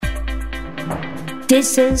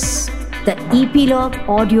This is the Epilogue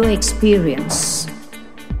Audio Experience.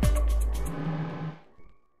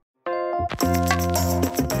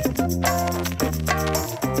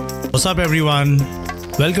 What's up, everyone?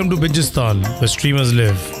 Welcome to Bingistan, where streamers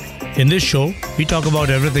live. In this show, we talk about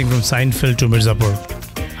everything from Seinfeld to Mirzapur.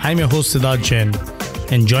 I'm your host Siddharth Jain,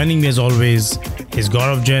 and joining me as always is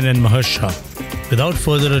Gaurav Jain and Maharsh Shah. Without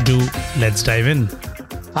further ado, let's dive in.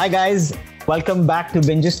 Hi guys, welcome back to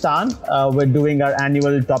Bingistan. We're doing our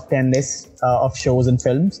annual top 10 list of shows and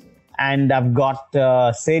films, and I've got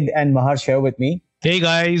Sid and Maharsh here with me. Hey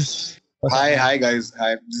guys. Hi guys.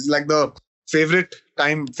 Hi. This is like the favorite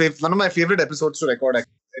time, one of my favorite episodes to record.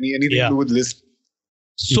 Anything to do with list.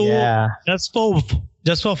 So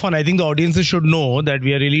just for fun, I think the audiences should know that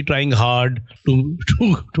we are really trying hard to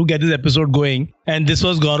get this episode going, and this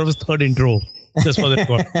was Gaurav's third intro. Just for the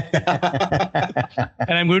record.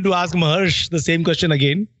 And I'm going to ask Maharsh the same question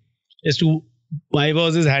again as to why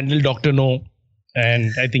was his handle Dr. No,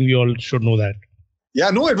 and I think we all should know that. Yeah,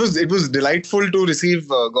 no, it was delightful to receive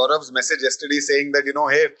Gaurav's message yesterday saying that,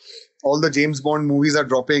 hey, all the James Bond movies are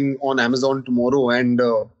dropping on Amazon tomorrow, and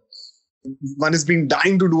one has been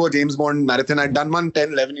dying to do a James Bond marathon. I'd done one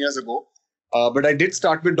 10, 11 years ago, but I did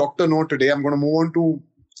start with Dr. No today. I'm going to move on to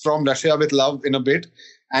From Russia with Love in a bit.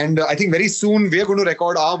 And I think very soon we are going to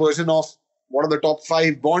record our version of what are the top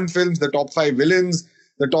 5 Bond films, the top 5 villains,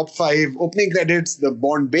 the top 5 opening credits, the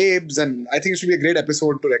Bond babes. And I think it should be a great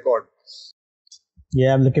episode to record.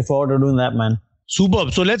 Yeah, I'm looking forward to doing that, man.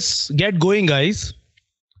 Superb. So let's get going, guys.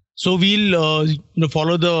 So we'll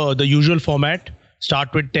follow the usual format.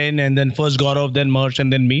 Start with 10 and then first Gaurav, then Maharsh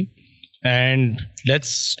and then me. And let's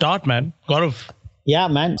start, man. Gaurav. Yeah,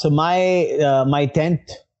 man. So my 10th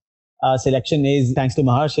selection is, thanks to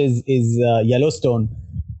Maharsh, is Yellowstone,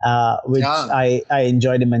 which I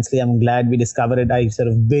enjoyed immensely. I'm glad we discovered it. I sort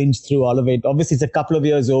of binged through all of it. Obviously, it's a couple of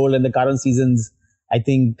years old, and the current season's, I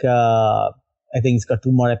think it's got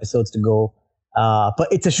 2 more episodes to go. But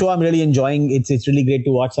it's a show I'm really enjoying. It's really great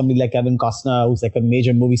to watch somebody like Kevin Costner, who's like a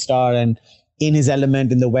major movie star and in his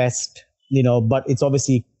element in the West, but it's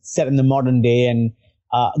obviously set in the modern day, and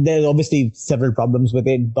there's obviously several problems with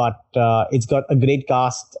it, but it's got a great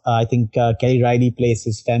cast. I think Kelly Riley plays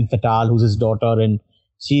his femme fatale, who's his daughter, and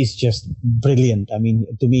she's just brilliant. I mean,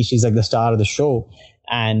 to me, she's like the star of the show,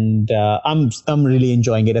 and I'm really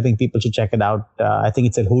enjoying it. I think people should check it out. I think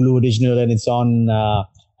it's a Hulu original, and it's on.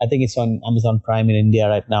 I think it's on Amazon Prime in India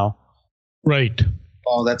right now. Right.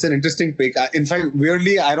 Oh, that's an interesting pick. In fact,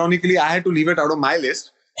 weirdly, ironically, I had to leave it out of my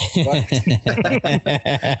list. But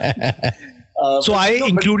so I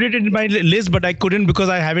included it in my list, but I couldn't because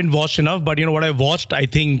I haven't watched enough. But what I watched, I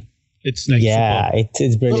think it's like super.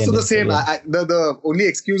 It's brilliant. Also the same. The only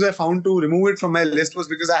excuse I found to remove it from my list was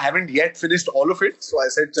because I haven't yet finished all of it. So I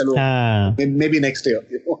said, "Chalo, maybe next year."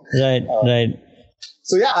 Right.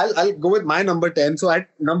 So yeah, I'll go with my number 10. So at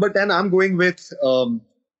number 10, I'm going with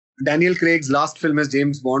Daniel Craig's last film as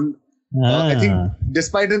James Bond. I think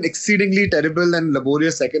despite an exceedingly terrible and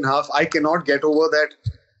laborious second half, I cannot get over that.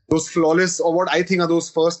 Those flawless, or what I think are those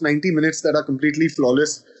first 90 minutes that are completely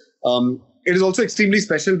flawless. It is also extremely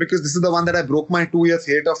special because this is the one that I broke my 2-year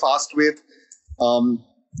theater fast with.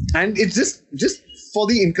 And it's just for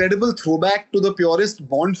the incredible throwback to the purest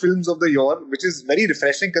Bond films of the year, which is very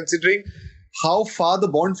refreshing considering how far the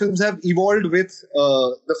Bond films have evolved with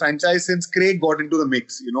the franchise since Craig got into the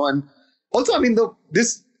mix, And also, I mean,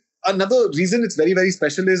 another reason it's very, very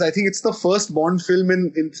special is I think it's the first Bond film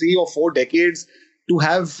in 3 or 4 decades to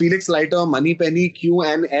have Felix Leiter, Moneypenny, Q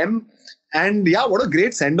and M. And yeah, what a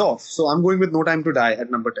great send-off. So I'm going with No Time to Die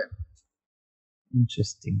at number 10.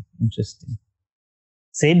 Interesting.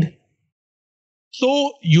 Sid?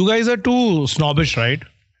 So you guys are too snobbish, right?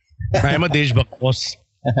 I am a Deshbhakt boss.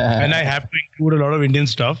 And I have to include a lot of Indian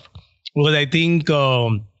stuff because I think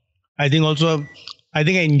I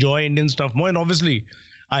enjoy Indian stuff more. And obviously,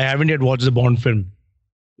 I haven't yet watched the Bond film.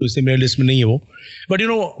 So मेरे list में नहीं है वो. But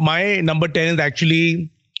my number 10 is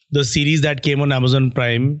actually the series that came on Amazon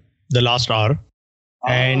Prime, The Last Hour.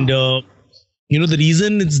 And the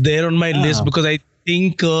reason it's there on my list because I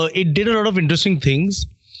think it did a lot of interesting things.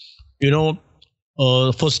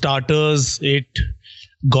 For starters, it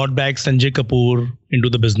got back Sanjay Kapoor into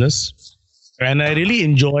the business, and I really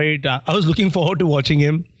enjoyed. I was looking forward to watching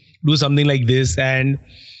him do something like this, and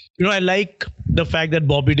I like the fact that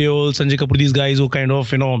Bobby Deol, Sanjay Kapoor, these guys who kind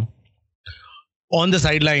of on the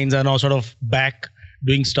sidelines are now sort of back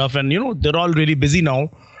doing stuff, and they're all really busy now,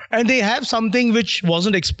 and they have something which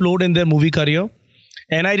wasn't explored in their movie career,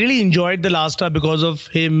 and I really enjoyed The Last Hour because of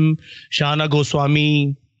him, Shahana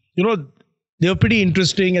Goswami. They were pretty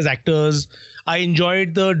interesting as actors. I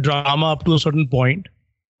enjoyed the drama up to a certain point.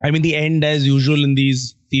 I mean, the end, as usual in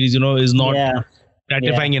these series, is not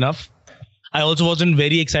gratifying enough. I also wasn't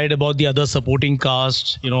very excited about the other supporting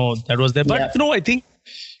cast, that was there. But, I think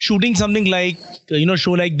shooting something like,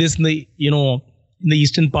 show like this in the, in the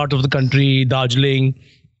eastern part of the country, Darjeeling,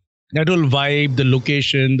 that whole vibe, the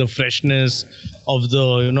location, the freshness of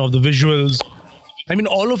the, of the visuals. I mean,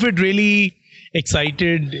 all of it really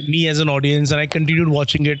excited me as an audience, and I continued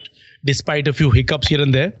watching it despite a few hiccups here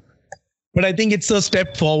and there. But I think it's a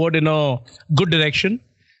step forward in a good direction,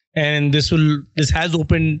 and this has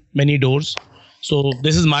opened many doors. So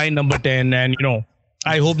this is my number 10, and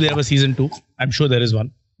I hope they have a season 2. I'm sure there is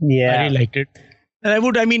one. Yeah, I really liked it,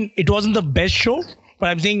 and it wasn't the best show, but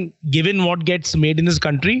I'm saying given what gets made in this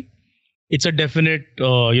country, it's a definite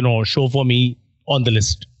show for me on the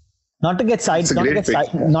list. Not to get sidetracked,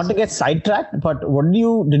 but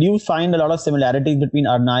did you find a lot of similarities between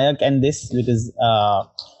Arnayak and this? Because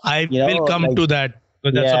I will come to that,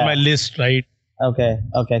 but that's on my list, right? Okay,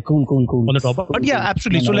 cool. On the top, but yeah,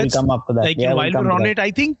 absolutely. So let's come up to that. While we're on it, I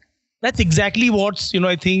think that's exactly what's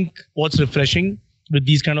what's refreshing with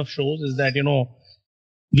these kind of shows is that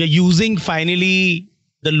we are using finally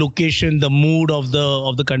the location, the mood of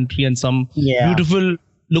the country, and some beautiful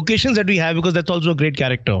locations that we have, because that's also a great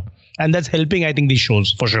character. And that's helping, I think, these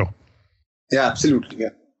shows for sure. Yeah, absolutely. Yeah.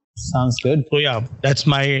 Sounds good. So yeah, that's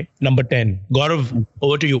my number 10. Gaurav,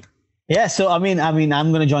 over to you. Yeah, so I'm going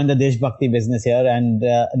to join the Deshbhakti business here, and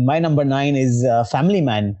my number 9 is Family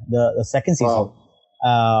Man, the second season,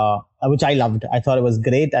 which I loved. I thought it was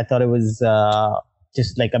great. I thought it was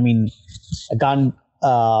just like, I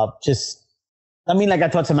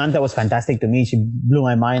thought Samantha was fantastic to me. She blew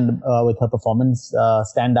my mind with her performance,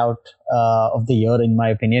 standout of the year, in my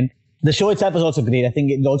opinion. The show itself was also great. I think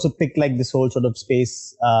it also picked like this whole sort of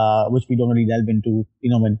space, which we don't really delve into,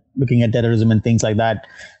 when looking at terrorism and things like that.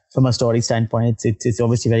 From a story standpoint, it's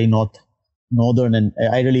obviously very northern, and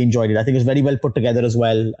I really enjoyed it. I think it was very well put together as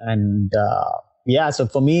well. And so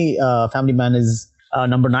for me, Family Man is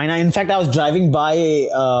number 9. In fact, I was driving by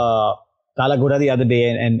Kala Ghoda the other day,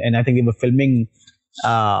 and I think they were filming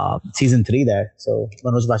season 3 there. So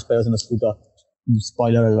Manoj Bajpayee was on a scooter.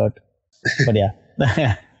 Spoiler alert. But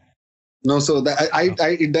yeah. No, so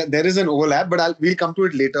there is an overlap, but we'll come to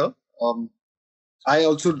it later. I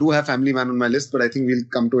also do have Family Man on my list, but I think we'll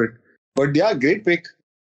come to it. But yeah, great pick.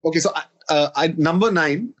 Okay, so number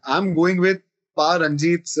 9, I'm going with Pa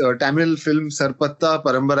Ranjit's Tamil film Sarpatta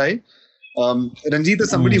Parambarai. Ranjit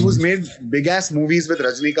is somebody who's made big ass movies with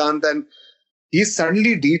Rajnikant, and he's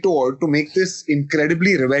suddenly detoured to make this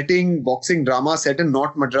incredibly riveting boxing drama set in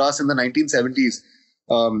North Madras in the 1970s.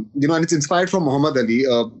 And it's inspired from Muhammad Ali.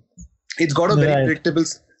 It's got a very predictable.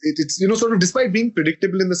 It's sort of, despite being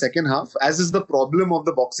predictable in the second half, as is the problem of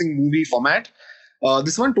the boxing movie format,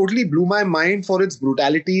 this one totally blew my mind for its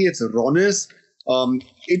brutality, its rawness.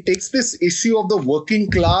 It takes this issue of the working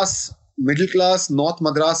class, middle class North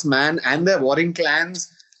Madras man and their warring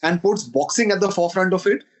clans and puts boxing at the forefront of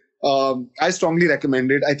it. I strongly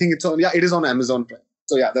recommend it. I think it is on Amazon Prime.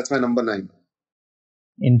 So yeah, that's my number 9.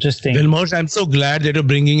 Interesting. Well, Mohs, I'm so glad that you're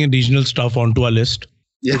bringing in regional stuff onto our list.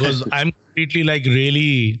 Yeah. Because I'm completely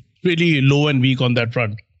really, really low and weak on that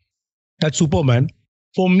front. That's super, man.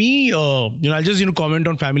 For me, I'll just comment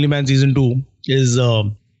on Family Man season 2.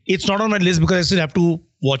 It's not on my list because I still have to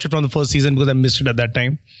watch it from the first season because I missed it at that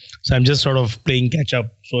time. So I'm just sort of playing catch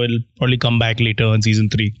up. So it'll probably come back later in season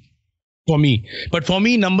 3 for me. But for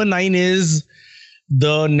me, number 9 is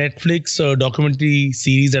the Netflix documentary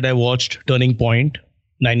series that I watched, Turning Point,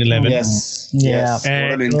 9/11. Yes. What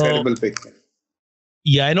an incredible pick.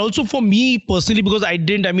 Yeah, and also for me personally, because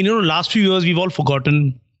last few years we've all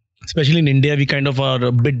forgotten, especially in India, we kind of are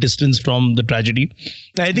a bit distanced from the tragedy.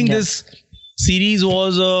 I think this series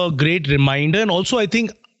was a great reminder, and also I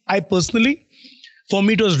think for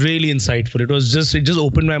me it was really insightful. It just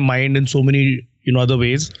opened my mind in so many other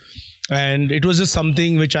ways, and it was just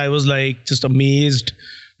something which I was like just amazed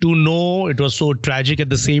to know. It was so tragic at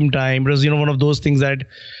the same time. It was one of those things that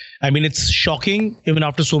it's shocking even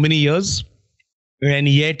after so many years. And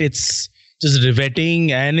yet it's just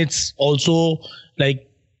riveting, and it's also like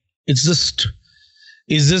it's just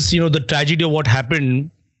the tragedy of what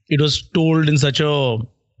happened. It was told in such a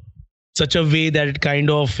way that it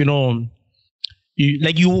kind of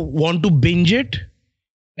you want to binge it,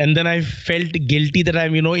 and then I felt guilty that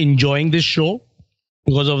I'm enjoying this show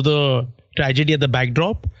because of the tragedy at the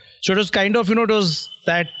backdrop. So it was kind of it was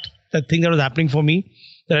that thing that was happening for me,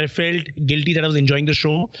 that I felt guilty that I was enjoying the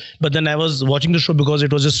show, but then I was watching the show because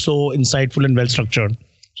it was just so insightful and well structured.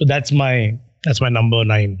 So that's my number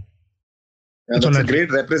 9. That's a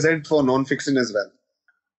great represent for non-fiction as well.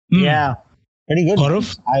 Yeah, pretty good.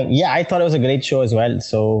 Gaurav? I thought it was a great show as well.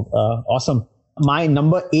 So awesome. My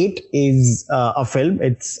number 8 is a film.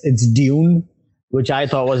 It's Dune, which I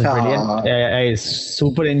thought was brilliant. I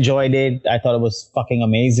super enjoyed it. I thought it was fucking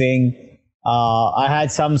amazing. I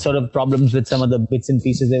had some sort of problems with some of the bits and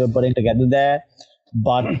pieces they were putting together there.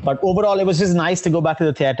 But overall, it was just nice to go back to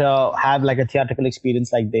the theater, have like a theatrical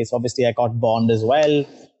experience like this. Obviously, I caught Bond as well,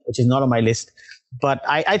 which is not on my list. But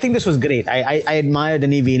I think this was great. I admire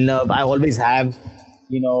Denis Villeneuve. I always have,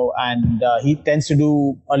 and he tends to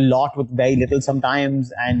do a lot with very little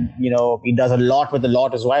sometimes. And, he does a lot with a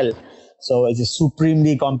lot as well. So he's a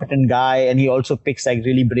supremely competent guy. And he also picks like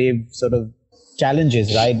really brave sort of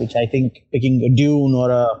challenges, right? Which I think picking a Dune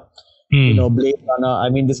or a Blade Runner. I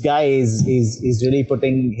mean, this guy is really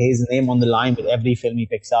putting his name on the line with every film he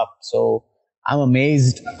picks up. So I'm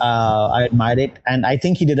amazed. I admire it, and I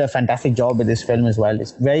think he did a fantastic job with this film as well.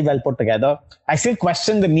 It's very well put together. I still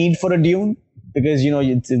question the need for a Dune because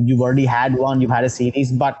you've already had one, you've had a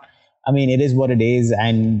series, but I mean, it is what it is,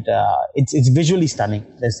 and it's visually stunning.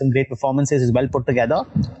 There's some great performances, it's well put together,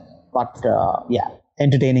 but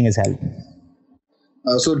entertaining as hell.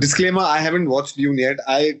 So disclaimer: I haven't watched Dune yet.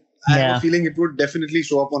 I have a feeling it would definitely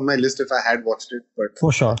show up on my list if I had watched it. But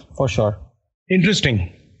for sure.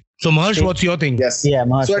 Interesting. So Maharsh, what's your thing? Yes. Yeah,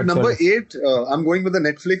 Maharsh. So at number 8, I'm going with the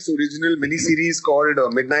Netflix original miniseries called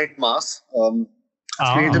Midnight Mass.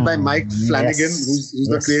 It's created by Mike Flanagan, who's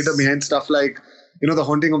the creator behind stuff like, The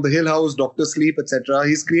Haunting of the Hill House, Doctor Sleep, etc.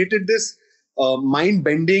 He's created this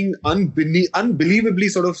mind-bending, unbelievably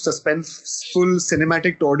sort of suspenseful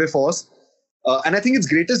cinematic tour de force. And I think its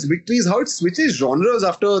greatest victory is how it switches genres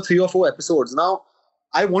after 3 or 4 episodes. Now,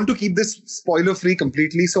 I want to keep this spoiler-free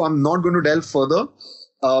completely, so I'm not going to delve further.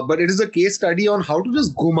 But it is a case study on how to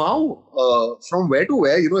just gumao from where to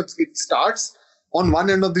where. It starts on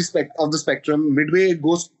one end of the spectrum. Midway, it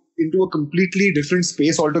goes into a completely different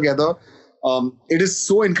space altogether. It is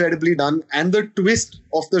so incredibly done. And the twist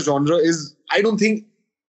of the genre is, I don't think,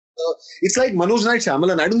 it's like Manoj Night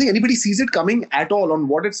Shyamalan. I don't think anybody sees it coming at all on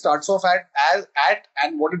what it starts off at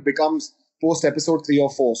and what it becomes post episode 3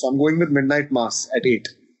 or 4. So I'm going with Midnight Mass at 8.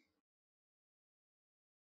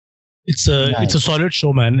 It's a solid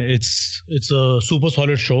show, man. It's a super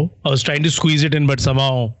solid show. I was trying to squeeze it in, but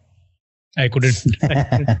somehow I couldn't.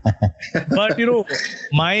 But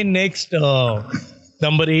my next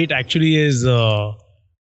number 8 actually is it's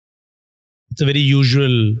a very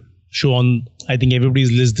usual show on, I think,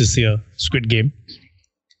 everybody's list this year, Squid Game.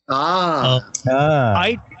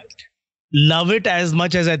 I love it as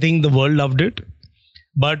much as I think the world loved it.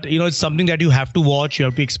 But, it's something that you have to watch, you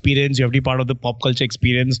have to experience, you have to be part of the pop culture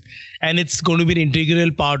experience. And it's going to be an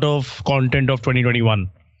integral part of content of 2021.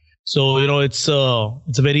 So, it's a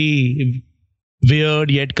very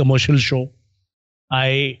weird yet commercial show.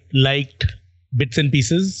 I liked bits and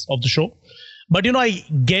pieces of the show. But, I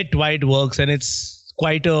get why it works, and it's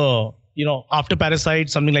quite a, after Parasite,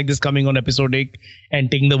 something like this coming on episodic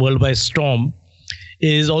and taking the world by storm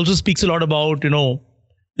also speaks a lot about,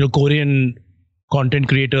 Korean content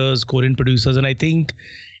creators, Korean producers. And I think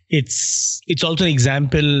it's also an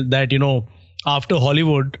example that, after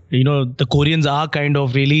Hollywood, the Koreans are kind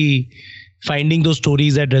of really finding those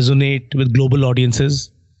stories that resonate with global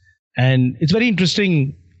audiences. And it's very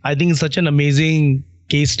interesting. I think it's such an amazing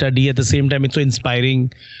case study. At the same time, it's so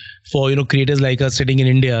inspiring for, creators like us sitting in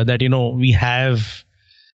India that, we have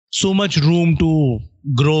so much room to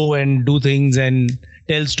grow and do things and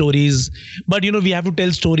tell stories. But, we have to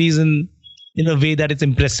tell stories in a way that is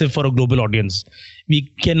impressive for a global audience.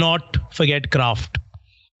 We cannot forget craft.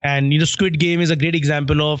 And, Squid Game is a great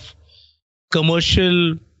example of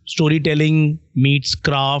commercial storytelling meets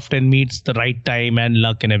craft and meets the right time and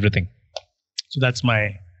luck and everything. So that's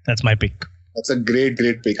my pick. That's a great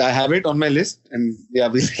pick. I have it on my list, and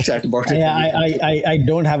we'll chat about it. Yeah, I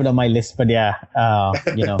don't have it on my list, but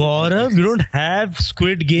Gaurav, you don't have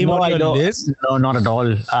Squid Game on your list? No, not at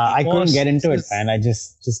all. I couldn't get into it, man. I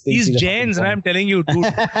just These Jains, and I'm telling you, dude.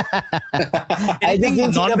 I think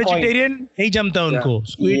non-vegetarian नहीं जमता उनको.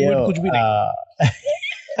 Squid में कुछ भी नहीं.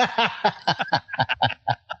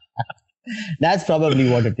 That's probably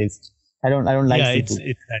what it is. I don't like seafood.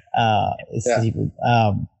 It's that. It's seafood.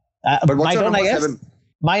 But what's your number 7?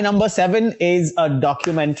 My number 7 is a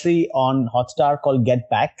documentary on Hotstar called Get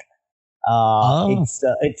Back.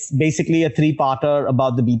 It's basically a 3-parter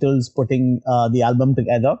about the Beatles putting the album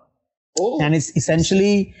together. And it's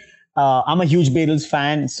essentially, I'm a huge Beatles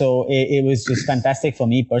fan, so it was just fantastic for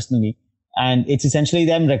me personally. And it's essentially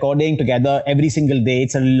them recording together every single day.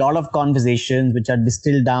 It's a lot of conversations which are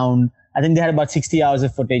distilled down I think they had about 60 hours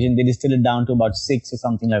of footage and they distilled it down to about 6 or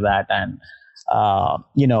something like that. And,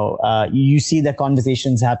 you see the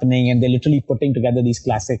conversations happening and they're literally putting together these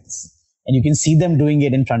classics and you can see them doing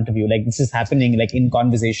it in front of you. Like this is happening like in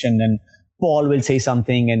conversation, and Paul will say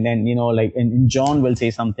something and then, and John will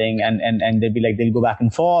say something and they'll be like, they'll go back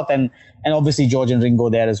and forth and obviously George and Ringo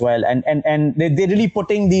there as well. And they're really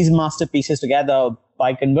putting these masterpieces together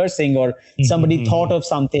by conversing, or somebody thought of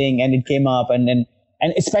something and it came up and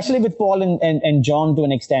especially with Paul and John to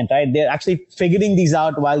an extent, right? They're actually figuring these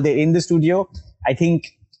out while they're in the studio. I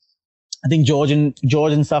think George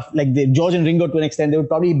and stuff like George and Ringo to an extent, they would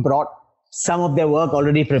probably brought some of their work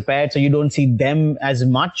already prepared. So you don't see them as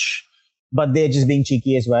much, but they're just being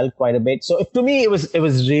cheeky as well quite a bit. So to me, it was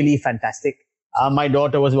really fantastic. My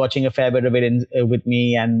daughter was watching a fair bit of it with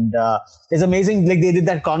me, and it's amazing. Like they did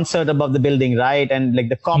that concert above the building, right? And like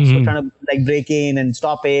the cops were trying to like break in and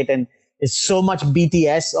stop it, and there's so much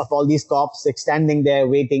BTS of all these cops like standing there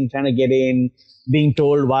waiting, trying to get in, being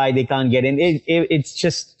told why they can't get in. It's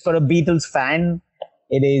just, for a Beatles fan,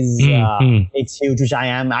 it is it's huge, which I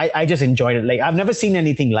am. I just enjoyed it. Like I've never seen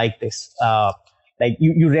anything like this. Like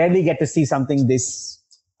you rarely get to see something this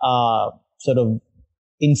sort of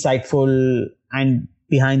insightful and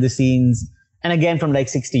behind the scenes, and again from like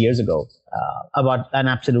 60 years ago, about an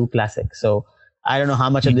absolute classic. So I don't know how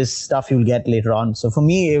much of this stuff you'll get later on. So for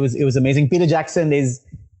me, it was amazing. Peter Jackson is,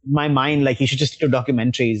 in my mind, like he should just do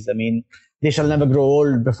documentaries. I mean, They Shall Never Grow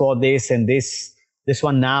Old before this, and this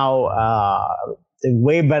one now,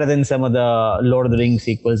 way better than some of the Lord of the Rings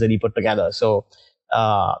sequels that he put together. So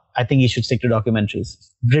I think he should stick to documentaries.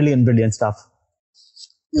 Brilliant stuff.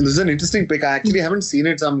 This is an interesting pick. I actually haven't seen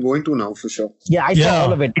it, so I'm going to now for sure. Yeah, I saw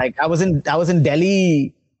all of it. Like I was in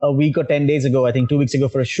Delhi a week or 10 days ago, I think 2 weeks ago,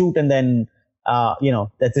 for a shoot, and then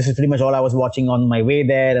this is pretty much all I was watching on my way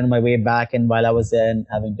there and my way back, and while I was there and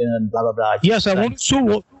having dinner and blah blah blah. Yes, I want.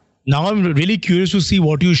 So now I'm really curious to see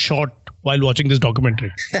what you shot while watching this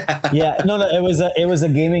documentary. Yeah, no, it was a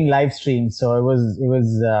gaming live stream, so it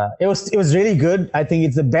was really good. I think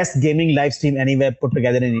it's the best gaming live stream anywhere put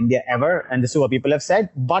together in India ever, and this is what people have said.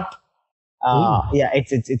 But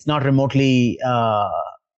it's not remotely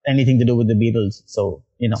anything to do with the Beatles. So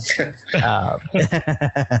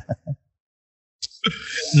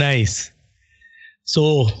Nice.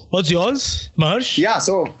 So what's yours, Maharsh? Yeah.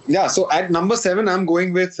 So at number 7, I'm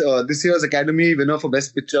going with this year's Academy winner for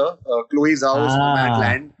Best Picture, Chloe Zhao's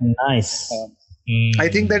Nomadland. Nice. I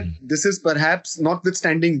think that this is perhaps,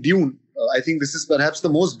 notwithstanding Dune, I think this is perhaps the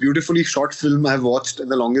most beautifully shot film I've watched in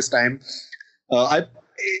the longest time. I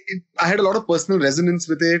had a lot of personal resonance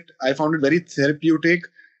with it. I found it very therapeutic.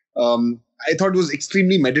 I thought it was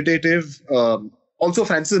extremely meditative. Also,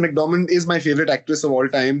 Frances McDormand is my favorite actress of all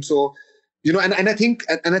time. So, and I think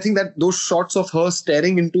that those shots of her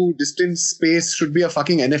staring into distant space should be a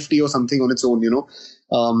fucking NFT or something on its own,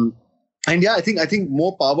 And yeah, I think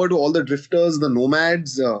more power to all the drifters, the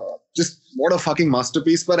nomads. Just what a fucking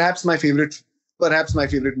masterpiece. Perhaps my favorite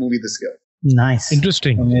movie this year. Nice.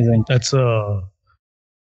 Interesting. Amazing. That's I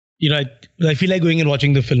feel like going and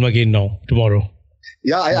watching the film again now, tomorrow.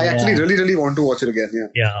 Yeah, I actually really, really want to watch it again. Yeah.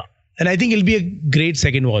 Yeah. And I think it'll be a great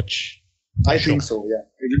second watch. I think so. Yeah.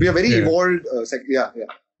 It'll be a very evolved second. Yeah.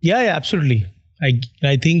 Yeah, absolutely.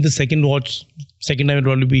 I think the second time will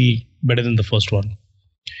probably be better than the first one.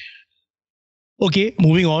 Okay,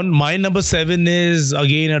 moving on. My number 7 is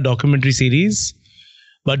again a documentary series,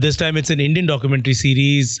 but this time it's an Indian documentary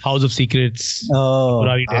series, House of Secrets. Oh,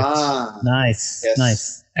 nice, yes.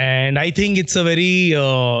 Nice. And I think it's a very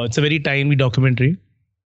timely documentary.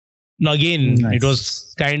 Now again, It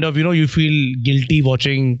was kind of, you feel guilty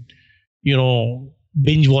watching,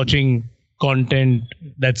 binge watching content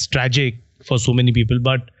that's tragic for so many people.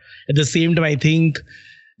 But at the same time, I think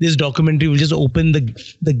this documentary will just open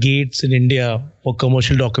the gates in India for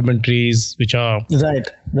commercial documentaries, which are right,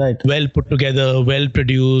 well put together, well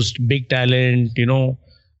produced, big talent.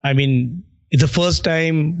 I mean, it's the first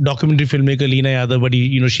time documentary filmmaker Leena Yadav, but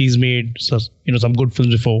she's made some good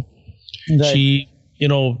films before. Right. She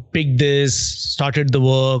picked this, started the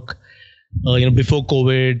work, before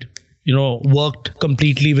COVID. Worked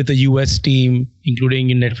completely with a US team, including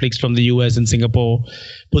in Netflix from the US and Singapore,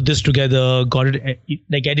 put this together, got it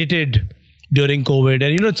edited during COVID.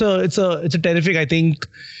 And, it's a terrific, I think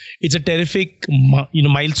it's a terrific,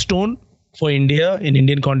 milestone for India in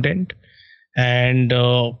Indian content. And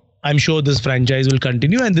I'm sure this franchise will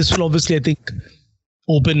continue. And this will obviously, I think,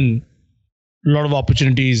 open a lot of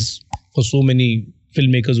opportunities for so many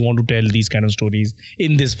filmmakers who want to tell these kind of stories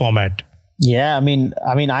in this format. Yeah, I mean,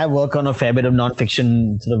 I work on a fair bit of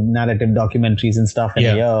non-fiction sort of narrative documentaries and stuff in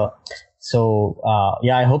a year. So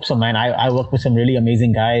I hope so, man. I work with some really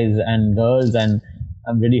amazing guys and girls, and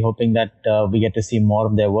I'm really hoping that we get to see more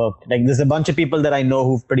of their work. Like, there's a bunch of people that I know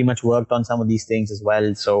who've pretty much worked on some of these things as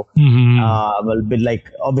well. So, well, but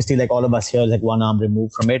like, obviously, like all of us here, like one arm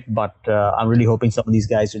removed from it. But I'm really hoping some of these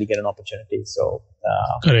guys really get an opportunity. So,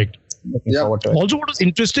 correct. Looking forward to it. Also, what was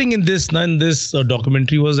interesting in this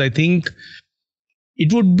documentary was, I think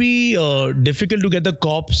it would be difficult to get the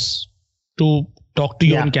cops to talk to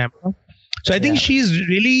you on camera. So I think she's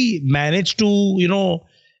really managed to,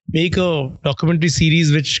 make a documentary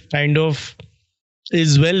series which kind of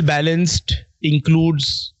is well balanced,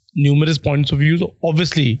 includes numerous points of view. So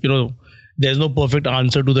obviously, there's no perfect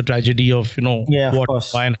answer to the tragedy of, what,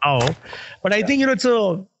 why, and how. But I think,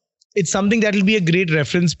 it's something that will be a great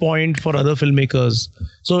reference point for other filmmakers.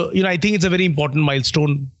 So, I think it's a very important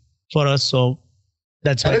milestone for us. So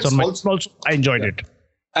that's why it's on my. Also, I enjoyed it.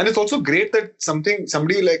 And it's also great that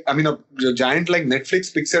somebody like, a giant like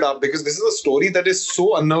Netflix picks it up, because this is a story that is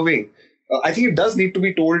so unnerving. I think it does need to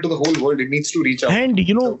be told to the whole world. It needs to reach out. And,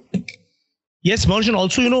 yes, Marshan,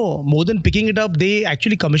 also, more than picking it up, they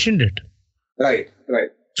actually commissioned it. Right.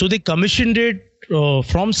 So they commissioned it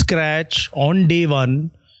from scratch on day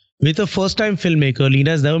one with a first-time filmmaker.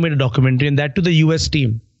 Leena has never made a documentary, and that to the US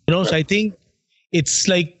team. So I think it's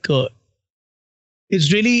like...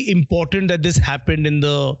 it's really important that this happened in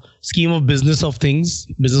the scheme of business of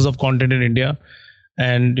content in India.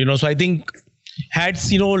 And, so I think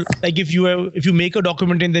like if you make a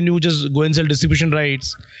documentary and then you just go and sell distribution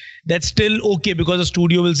rights, that's still okay, because the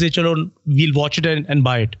studio will say, chalo, we'll watch it and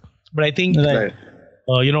buy it. But I think,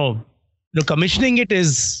 commissioning it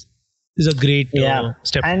is a great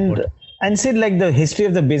step forward. And Sid, like the history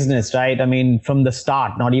of the business, right? I mean, from the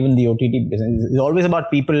start, not even the OTT business, it's always about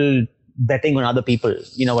people betting on other people,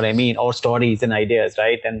 you know what I mean, or stories and ideas,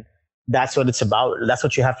 right? And that's what it's about. That's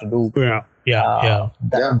what you have to do.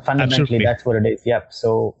 Fundamentally, absolutely. That's what it is. Yep.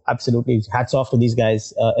 So absolutely, hats off to these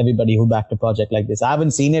guys, everybody who backed a project like this. I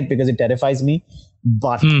haven't seen it because it terrifies me,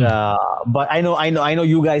 but I know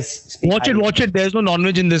you guys. Watch it. There's no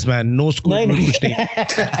non-veg in this, man. No school. I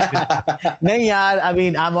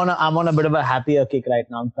mean, I'm on a bit of a happier kick right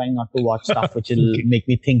now. I'm trying not to watch stuff which will make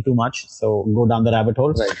me think too much. So go down the rabbit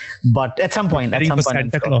hole. Right. But at some point,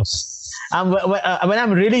 Santa Claus. When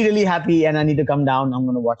I'm really, really happy and I need to come down, I'm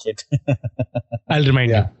going to watch it. I'll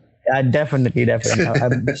remind you. Yeah, definitely. I'm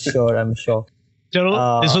sure.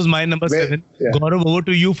 Chalo, this was my number 7. Gaurav, over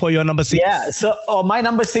to you for your number 6. Yeah, so my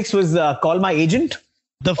number 6 was Call My Agent.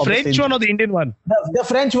 The French one or the Indian one? The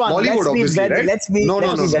French one. Bollywood, obviously, right? Let's be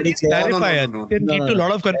very clear. It lead to a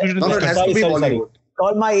lot of confusion. It has to be Bollywood.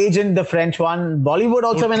 Call My Agent, the French one. Bollywood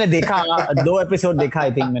also मैंने देखा, 2 episodes देखा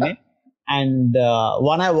I think मैंने. And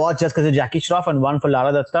one I watched just because of Jackie Shroff and one for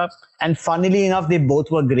Lara Dutta. And funnily enough, they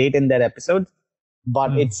both were great in their episodes.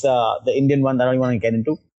 But it's the Indian one that I don't want to get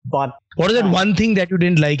into. But what is that one thing that you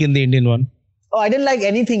didn't like in the Indian one? Oh, I didn't like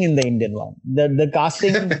anything in the Indian one. The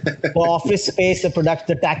casting, the office space,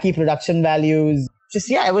 the tacky production values.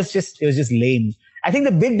 It was just lame. I think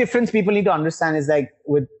the big difference people need to understand is like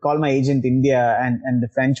with Call My Agent India and the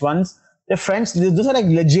French ones. The French, those are like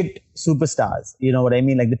legit superstars. You know what I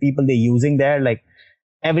mean? Like the people they're using there, like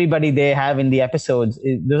everybody they have in the episodes,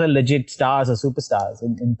 those are legit stars or superstars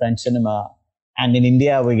in French cinema. And in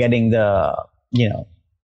India, we're getting the,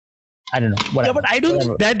 I don't know. Whatever. Yeah, but I don't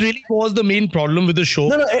think that really was the main problem with the show.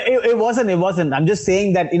 No, it wasn't. I'm just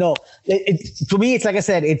saying that, to me, it's like I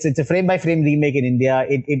said, it's a frame by frame remake in India.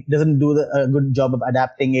 It doesn't do a good job of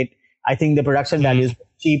adapting it. I think the production value is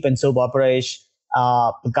cheap and soap opera-ish.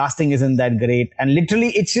 The casting isn't that great. And literally,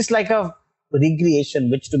 it's just like a recreation,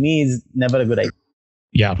 which to me is never a good idea.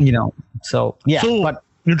 Yeah. So, yeah. So,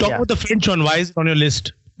 you talk about the French one. Why is it on your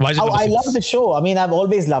list? I love the show. I mean, I've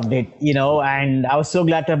always loved it, and I was so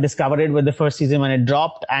glad to have discovered it with the first season when it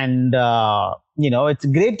dropped. And, it's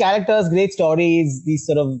great characters, great stories, these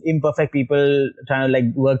sort of imperfect people trying to like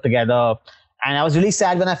work together. And I was really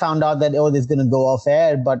sad when I found out that, this is going to go off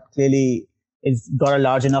air, but clearly it's got a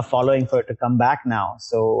large enough following for it to come back now.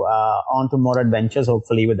 So, on to more adventures,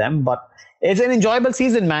 hopefully with them. But it's an enjoyable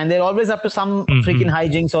season, man. They're always up to some freaking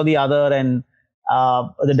hijinks or the other. And,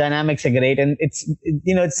 the dynamics are great, and it's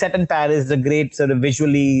set in Paris. It's a great sort of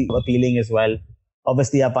visually appealing as well.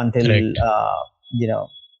 Obviously, up until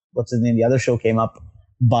what's his name? The other show came up,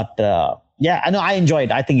 but I know I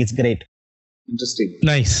enjoyed. I think it's great. Interesting.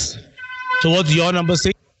 Nice. So, what's your number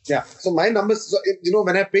 6? Yeah. So my numbers. So,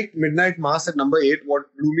 when I picked Midnight Mass at number 8, what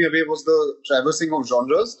blew me away was the traversing of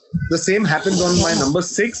genres. The same happens on my number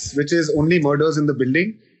 6, which is Only Murders in the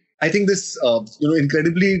Building. I think this,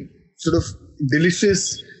 incredibly sort of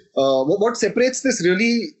delicious. What separates this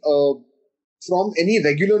really from any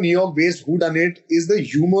regular New York-based whodunit is the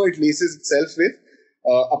humor it laces itself with.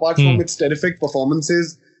 Apart from its terrific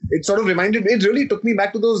performances, it sort of it really took me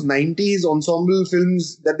back to those 90s ensemble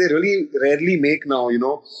films that they really rarely make now, you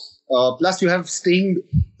know. Plus, you have Sting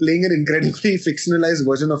playing an incredibly fictionalized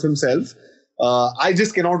version of himself. I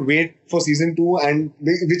just cannot wait for season 2, and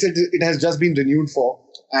which it has just been renewed for,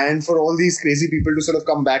 and for all these crazy people to sort of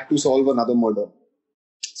come back to solve another murder.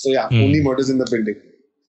 So yeah, only murders in the building.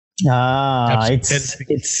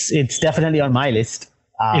 It's definitely on my list.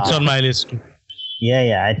 It's on my list too.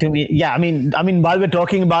 Yeah. To me, I mean, while we're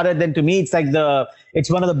talking about it, then to me, it's like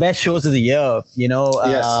it's one of the best shows of the year. You know,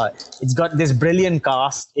 yes. It's got this brilliant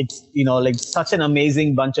cast. It's, you know, like such an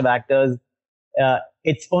amazing bunch of actors.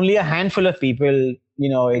 It's only a handful of people. You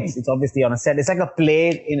know, it's obviously on a set. It's like a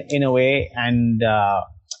play in a way, and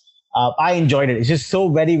I enjoyed it. It's just so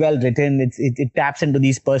very well written. It taps into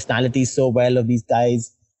these personalities so well of these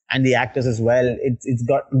guys and the actors as well. It's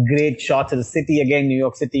got great shots of the city. Again, New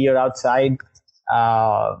York City. You're outside.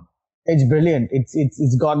 It's brilliant.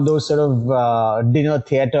 It's got those sort of dinner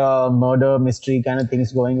theater murder mystery kind of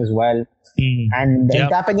things going as well, and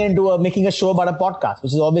tapping into making a show about a podcast,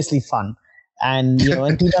 which is obviously fun. And you know,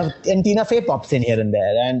 and Tina Fey pops in here and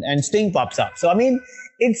there, and Sting pops up. So I mean,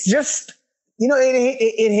 it's just, you know,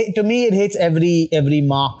 it to me it hits every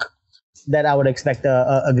mark that I would expect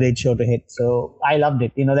a great show to hit. So I loved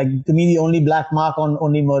it. You know, like to me, the only black mark on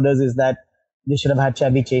Only Murders is that they should have had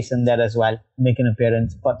Chevy Chase in there as well, make an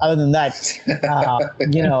appearance. But other than that,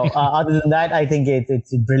 I think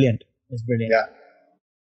it's brilliant. It's brilliant. Yeah.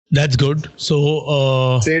 That's good.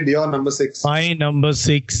 So, say your number 6. My number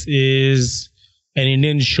 6 is an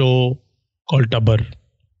Indian show called Tabbar.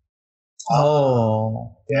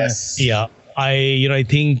 Oh, yes. Yeah. I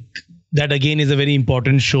think that again is a very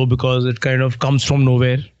important show because it kind of comes from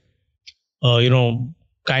nowhere.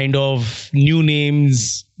 Kind of new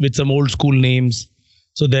names with some old school names.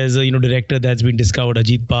 So there's a director that's been discovered,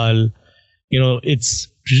 Ajit Pal. It's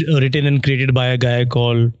written and created by a guy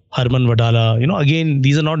called Harman Wadala. Again,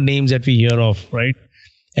 these are not names that we hear of, right?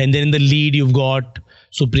 And then in the lead, you've got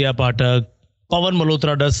Supriya Pathak. Pawan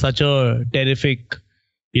Malhotra does such a terrific,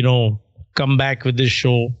 comeback with this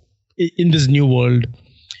show in this new world.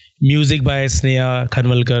 Music by Sneha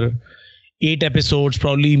Khanwalkar. 8 episodes,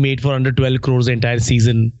 probably made for under 12 crores the entire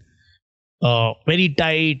season. Very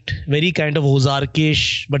tight, very kind of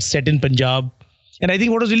Ozarkish, but set in Punjab. And I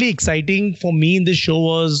think what was really exciting for me in this show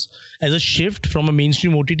was, as a shift from a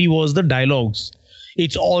mainstream OTT, was the dialogues.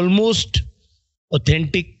 It's almost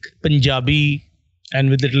authentic Punjabi and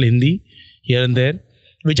with little Hindi here and there,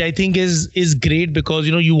 which I think is great because,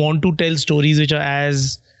 you want to tell stories which are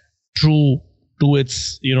as true to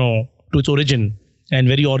its, to its origin, and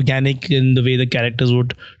very organic in the way the characters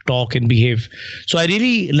would talk and behave. So I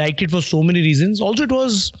really liked it for so many reasons. Also, it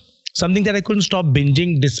was something that I couldn't stop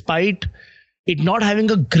binging despite it not having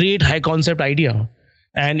a great high concept idea.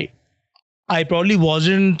 And I probably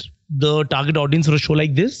wasn't the target audience for a show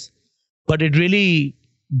like this, but it really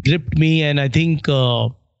gripped me. And I think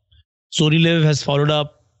Sony Live has followed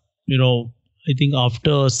up, I think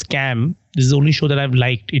after Scam. This is the only show that I've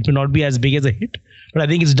liked. It may not be as big as a hit, but I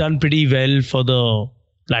think it's done pretty well for the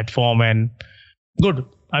platform and good.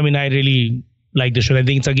 I mean, I really like the show. I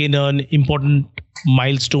think it's again an important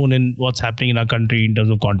milestone in what's happening in our country in terms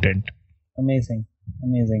of content. Amazing.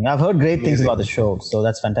 I've heard great things about the show, so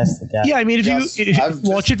that's fantastic. Yeah, I mean, if you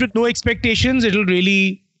watch it with no expectations, it'll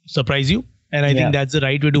really surprise you. And I think that's the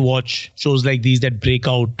right way to watch shows like these that break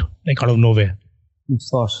out like out of nowhere. Of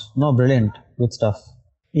course. No, brilliant. Good stuff.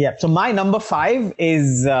 Yeah. So my number 5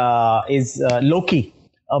 is Loki.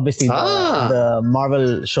 Obviously, the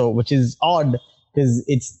Marvel show, which is odd because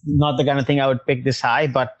it's not the kind of thing I would pick this high.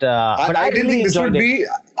 But I didn't really think this would be.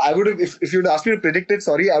 I would have, if you'd asked me to predict it.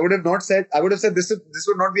 Sorry, I would have not said. I would have said this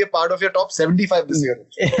would not be a part of your top 75 this year.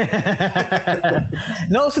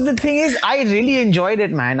 No. So the thing is, I really enjoyed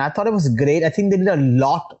it, man. I thought it was great. I think they did a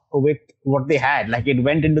lot with what they had. Like it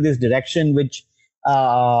went into this direction, which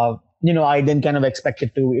I didn't kind of expect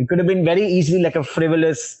it to. It could have been very easily like a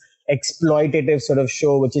frivolous, exploitative sort of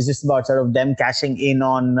show, which is just about sort of them cashing in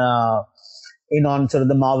on sort of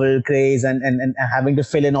the Marvel craze and having to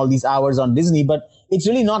fill in all these hours on Disney. But it's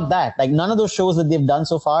really not that. Like none of those shows that they've done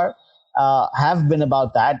so far have been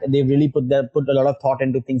about that. They've really put a lot of thought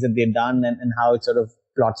into things that they've done and how it sort of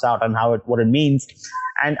plots out and what it means.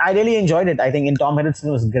 And I really enjoyed it. I think in Tom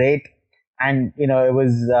Hiddleston was great, and it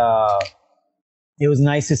was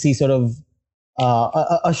nice to see sort of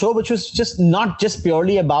a show which was just not just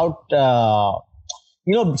purely about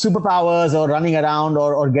superpowers or running around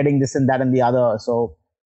or getting this and that and the other. So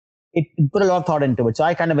it put a lot of thought into it. So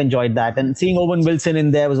I kind of enjoyed that. And seeing Owen Wilson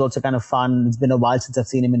in there was also kind of fun. It's been a while since I've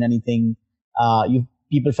seen him in anything.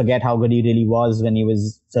 People forget how good he really was when he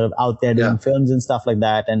was sort of out there doing films and stuff like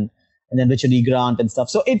that. And then Richard E. Grant and stuff.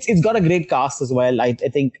 So it's got a great cast as well. I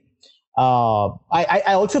think,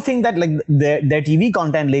 I also think that like their TV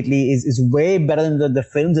content lately is way better than the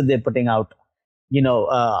films that they're putting out.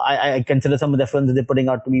 I consider some of the films that they're putting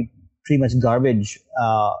out to be pretty much garbage,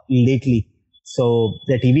 lately. So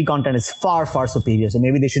their TV content is far, far superior. So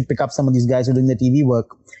maybe they should pick up some of these guys who are doing the TV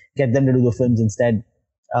work, get them to do the films instead.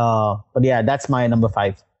 But yeah, that's my number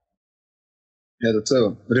 5. Yeah, that's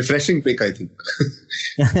a refreshing pick, I think.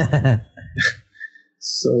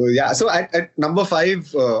 So at number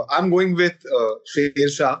 5, I'm going with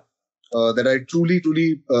Sher that I truly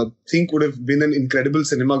think would have been an incredible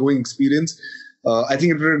cinema going experience. I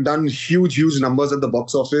think it would have done huge numbers at the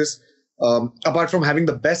box office. Apart from having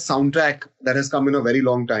the best soundtrack that has come in a very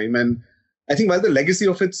long time. And I think while the legacy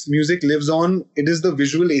of its music lives on, it is the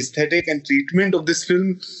visual aesthetic and treatment of this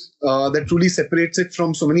film that truly separates it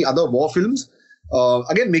from so many other war films.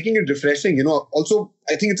 Again, making it refreshing. Also,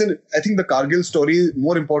 I think the Kargil story,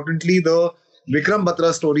 more importantly, the Vikram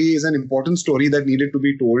Batra story is an important story that needed to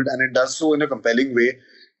be told, and it does so in a compelling way.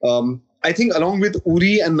 I think along with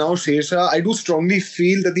Uri and now Sher Shah, I do strongly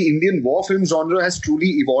feel that the Indian war film genre has truly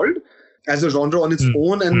evolved as a genre on its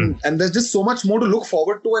own, and there's just so much more to look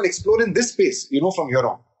forward to and explore in this space, from here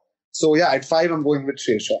on. So yeah, at 5, I'm going with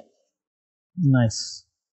Sher Shah. Nice.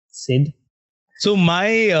 Sid? So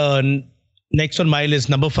my next on my list,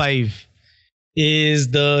 number 5,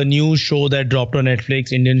 is the new show that dropped on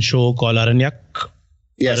Netflix, Indian show called Aranyak.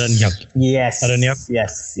 Yes. Aranyak. Yes. Aranyak.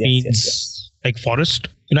 Yes. Means like forest.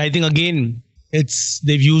 I think again,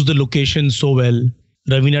 they've used the location so well.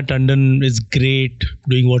 Raveena Tandon is great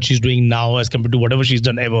doing what she's doing now as compared to whatever she's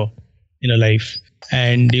done ever in her life.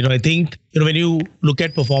 And, I think, when you look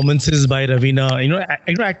at performances by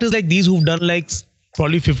Raveena, actors like these who've done like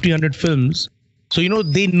probably 1,500 films. So,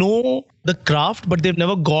 they know the craft, but they've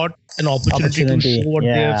never got an opportunity to show what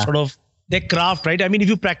they're sort of their craft, right? I mean, if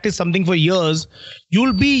you practice something for years, you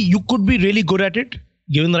could be really good at it,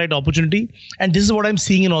 given the right opportunity. And this is what I'm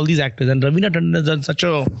seeing in all these actors. And Raveena Tandon has done such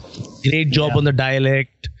a great job on the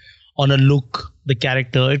dialect, on a look, the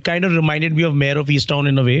character. It kind of reminded me of Mayor of Easttown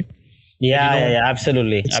in a way. Yeah,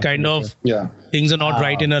 absolutely. It's kind of, things are not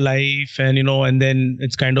right in her life. And, and then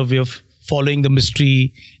it's kind of following the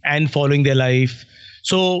mystery and following their life.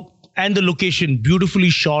 So, and the location, beautifully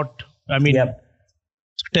shot. I mean,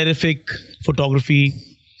 terrific photography.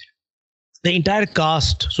 The entire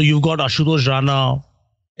cast. So you've got Ashutosh Rana,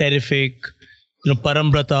 terrific.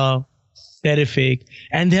 Parambrata, terrific.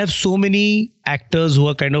 And they have so many actors who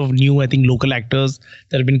are kind of new, I think local actors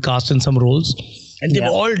that have been cast in some roles. And they've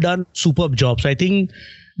all done superb jobs. So I think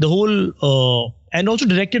the whole, and also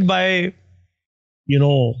directed by,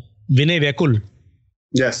 Vinay Vaikul.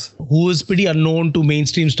 Yes. Who is pretty unknown to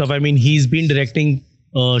mainstream stuff. I mean, he's been directing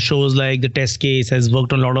shows like The Test Case, has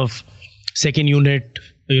worked on a lot of second unit,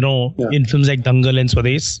 in films like Dangal and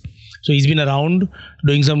Swades. So he's been around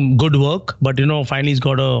doing some good work, but finally he's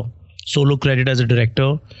got a solo credit as a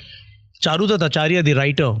director. Charudat Acharya, the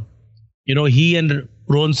writer, he and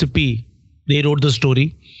Rohan Sippy, they wrote the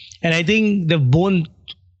story. And I think they've both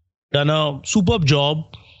done a superb job,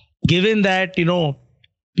 given that,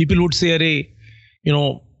 people would say,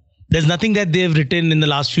 there's nothing that they've written in the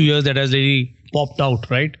last few years that has really popped out,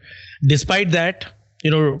 right? Despite that,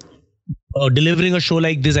 delivering a show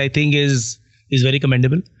like this, I think is very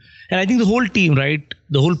commendable. And I think the whole team, right?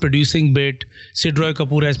 The whole producing bit, Sid Roy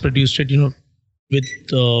Kapoor has produced it, with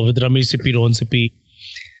Ramesh Sippy, Rohan Sippy.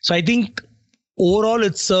 So I think overall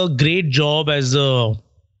it's a great job as a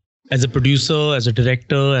producer, as a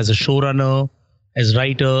director, as a showrunner, as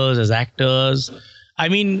writers, as actors. I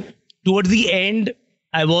mean, towards the end,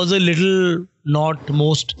 I was a little not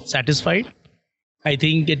most satisfied. I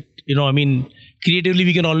think creatively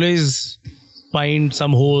we can always find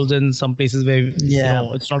some holes and some places where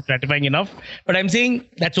it's not gratifying enough. But I'm saying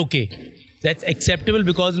that's okay. That's acceptable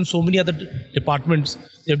because in so many other departments,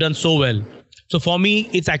 they've done so well. So for me,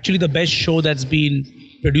 it's actually the best show that's been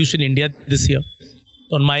produced in India this year.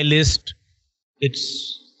 On my list,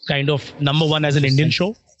 it's kind of number 1 as an Indian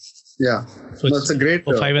show. Yeah. So it's a great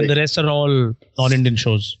 5 and the rest are all non-Indian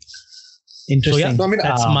shows. Interesting. So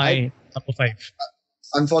that's my number 5.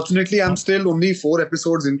 Unfortunately, I'm still only 4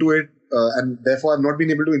 episodes into it, and therefore I've not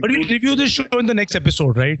been able to. But we'll review this show in the next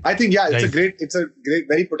episode, right? I think it's a great,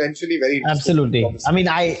 very potentially very absolutely. I mean,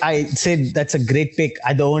 I said that's a great pick.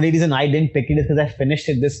 The only reason I didn't pick it is because I finished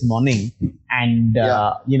it this morning, and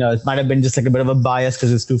it might have been just like a bit of a bias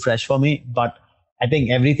because it's too fresh for me. But I think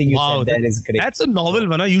everything you said there is great. That's a novel,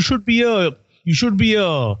 Mana. You should be a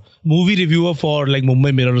movie reviewer for like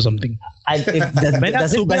Mumbai Mirror or something. Does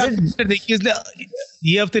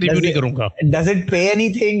it pay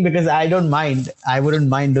anything? Because I don't mind. I wouldn't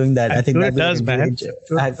mind doing that. I think that does, man.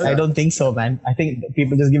 I don't think so, man. I think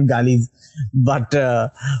people just give galis. But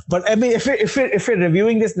I mean, if we're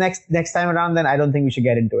reviewing this next time around, then I don't think we should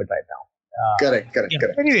get into it right now. Correct.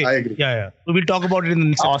 Anyway, I agree. Yeah. So we'll talk about it in the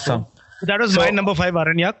next episode. So that was my number 5,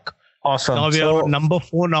 Aranyak. Awesome. Now we are number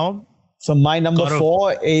 4 now. So my number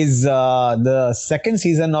 4 is the second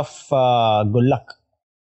season of Gullak.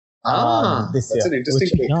 This year. That's an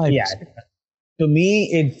interesting pick. Yeah. To me,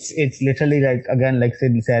 it's literally like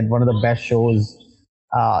Sid said, one of the best shows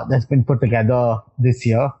that's been put together this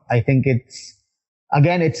year. I think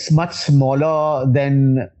it's much smaller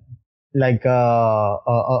than like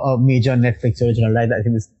a major Netflix original, right? I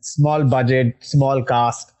think it's small budget, small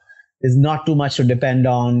cast. There's not too much to depend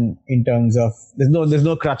on in terms of there's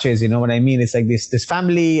no crutches. You know what I mean? It's like this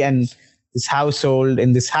family and this household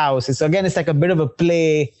in this house. It's like a bit of a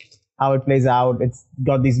play. How it plays out. It's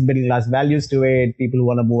got these middle class values to it. People who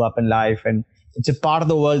want to move up in life, and it's a part of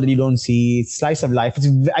the world that you don't see. It's slice of life.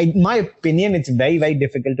 In my opinion, it's very, very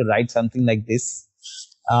difficult to write something like this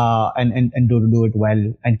and do it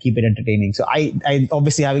well and keep it entertaining. So I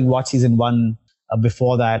obviously, having watched season 1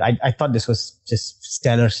 before that, I thought this was just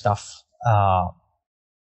stellar stuff.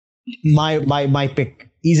 My pick,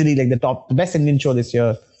 easily like the best Indian show this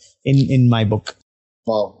year in my book.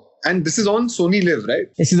 Wow. And this is on Sony Live, right?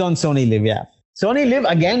 This is on Sony Live, yeah. Sony Live,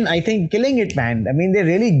 again, I think killing it, man. I mean, they're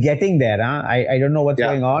really getting there. Huh? I don't know what's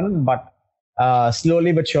going on, but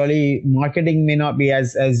slowly but surely, marketing may not be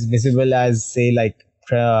as visible as, say, like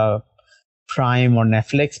Prime or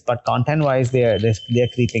Netflix, but content-wise, they're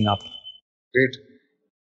creeping up. Great.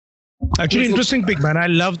 Actually, interesting pick, man. I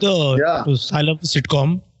love the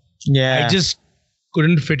sitcom. Yeah. I just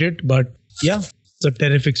couldn't fit it, but yeah, it's a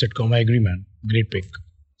terrific sitcom. I agree, man. Great pick.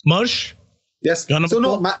 Marsh? Yes. So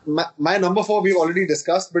no, my number 4 we've already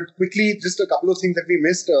discussed, but quickly, just a couple of things that we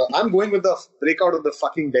missed. I'm going with the breakout of the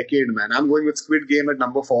fucking decade, man. I'm going with Squid Game at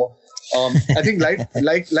number 4. I think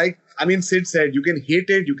Sid said, you can hate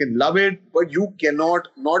it, you can love it, but you cannot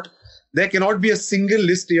there cannot be a single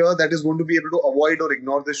list here that is going to be able to avoid or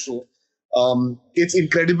ignore this show. Its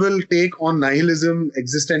incredible take on nihilism,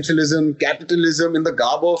 existentialism, capitalism in the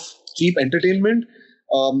garb of cheap entertainment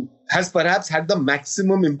has perhaps had the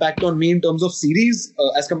maximum impact on me in terms of series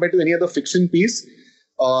as compared to any other fiction piece.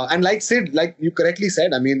 And like Sid, like you correctly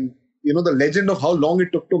said, I mean, you know, the legend of how long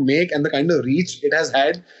it took to make and the kind of reach it has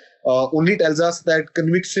had only tells us that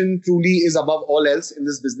conviction truly is above all else in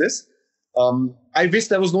this business. I wish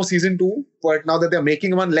there was no season 2, but now that they're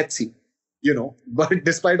making one, let's see, you know. But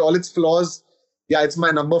despite all its flaws, yeah, it's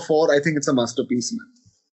my number 4. I think it's a masterpiece, man.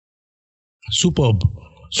 Superb.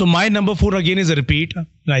 So my number 4 again is a repeat.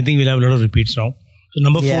 I think we'll have a lot of repeats now. So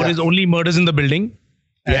number 4 is Only Murders in the Building.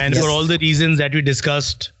 And for all the reasons that we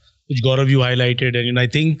discussed, which Gaurav you highlighted. And I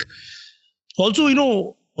think also,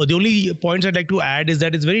 the only points I'd like to add is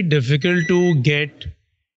that it's very difficult to get,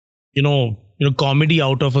 comedy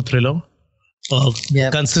out of a thriller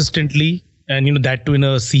consistently. And, that too in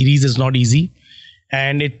a series is not easy.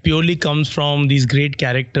 And it purely comes from these great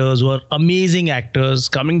characters who are amazing actors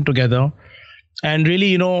coming together and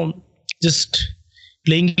really, just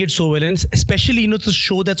playing it so well. And especially, it's a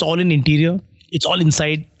show that's all in interior. It's all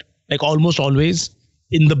inside, like almost always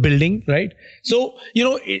in the building, right? So,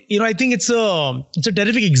 I think it's a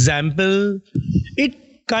terrific example. It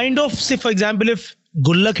kind of, say, for example, if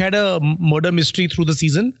Gullak had a murder mystery through the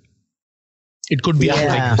season, it could be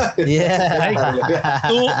like this. Yeah.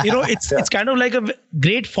 So, it's kind of like a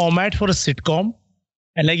great format for a sitcom.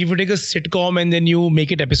 And like if you take a sitcom and then you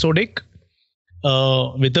make it episodic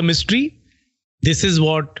with a mystery, this is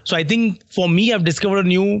what. So I think for me, I've discovered a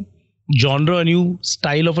new genre, a new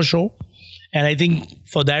style of a show. And I think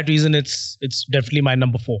for that reason, it's definitely my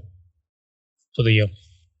number 4 for the year.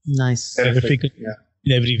 Nice. Terrific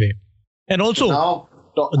in every way. And also,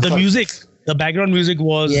 the music, the background music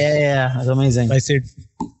was... Yeah, it's amazing. I said,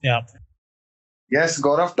 yeah. Yes,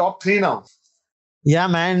 Gaurav, top 3 now. Yeah,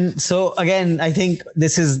 man. So again, I think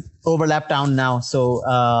this is overlap town now. So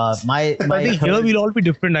I think here we'll all be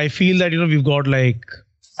different. I feel that, we've got like...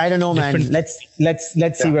 I don't know, man. Let's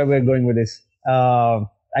see where we're going with this.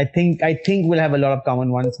 I think we'll have a lot of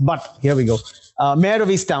common ones, but here we go. Mayor of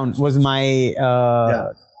Easttown was my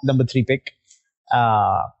number 3 pick.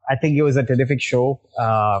 I think it was a terrific show,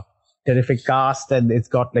 terrific cast, and it's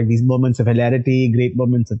got like these moments of hilarity, great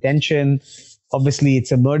moments of tension. obviously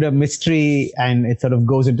it's a murder mystery and it sort of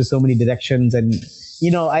goes into so many directions. And,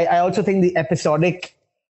 I also think the episodic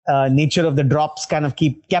nature of the drops kind of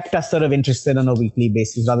kept us sort of interested on a weekly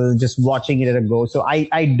basis rather than just watching it at a go. So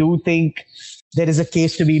I do think there is a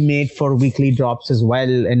case to be made for weekly drops as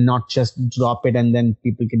well, and not just drop it and then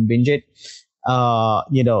people can binge it.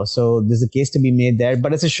 So there's a case to be made there.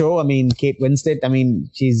 But as a show, I mean, Kate Winslet, I mean,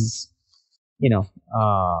 she's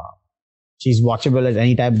watchable at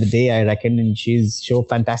any time of the day, I reckon, and she's so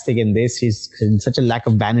fantastic in this. She's in such a lack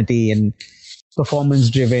of vanity and performance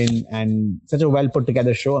driven and such a well put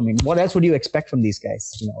together show. I mean, what else would you expect from these guys?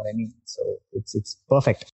 You know what I mean? So it's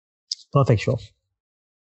perfect show.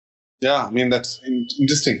 Yeah, I mean, that's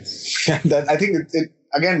interesting. I think it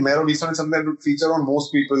again, Mare of Easttown is something that would feature on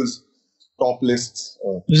most people's top lists.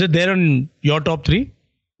 Is it there on your top 3?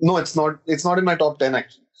 No, it's not. It's not in my top 10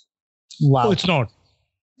 actually. Wow. Oh, it's not.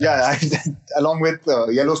 Yeah, along with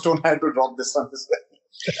Yellowstone, I had to drop this one as well.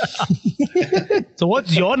 So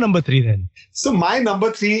what's your number 3 then? So my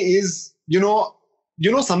number 3 is,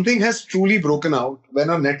 something has truly broken out when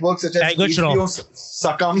a network such as Tiger HBO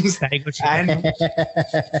succumbs. Tiger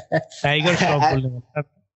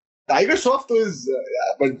Shroff is,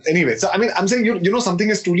 but anyway. So I mean, I'm saying something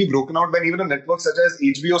has truly broken out when even a network such as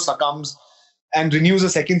HBO succumbs and renews a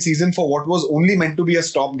second season for what was only meant to be a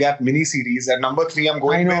stopgap mini series. At number 3, I'm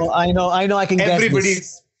going. I know. I can guess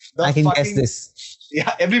this. I can guess this.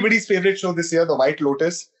 Yeah, everybody's favorite show this year, The White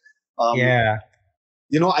Lotus. Yeah.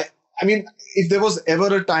 I mean, if there was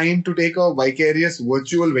ever a time to take a vicarious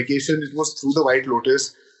virtual vacation, it was through The White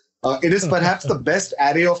Lotus. It is perhaps the best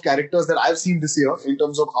array of characters that I've seen this year in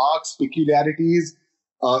terms of arcs, peculiarities.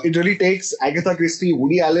 It really takes Agatha Christie,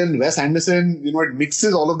 Woody Allen, Wes Anderson. It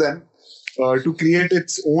mixes all of them to create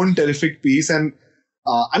its own terrific piece. And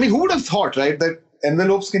I mean, who would have thought, right, that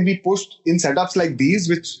envelopes can be pushed in setups like these,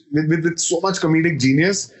 which with so much comedic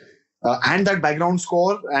genius and that background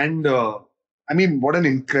score. And I mean, what an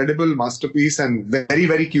incredible masterpiece, and very,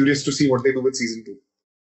 very curious to see what they do with season 2.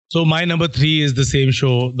 So my number 3 is the same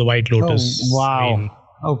show, The White Lotus. Oh, wow.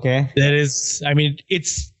 Okay. There is, I mean,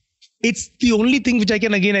 it's the only thing which I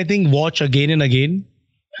can I think watch again and again.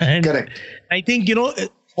 And correct. I think,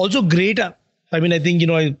 also great. I mean, I think,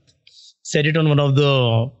 I said it on one of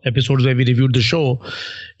the episodes where we reviewed the show.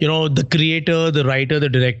 The creator, the writer, the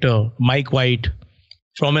director, Mike White,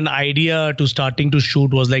 from an idea to starting to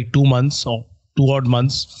shoot was like 2 months or 2 odd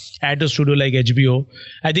months at a studio like HBO.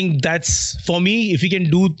 I think that's, for me, if he can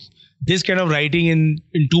do this kind of writing in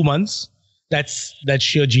 2 months, that's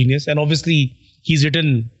sheer genius. And obviously he's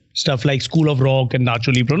written stuff like School of Rock and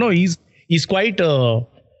Nacho Libre. No, he's quite a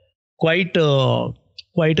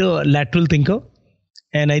lateral thinker.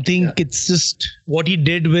 And I think it's just what he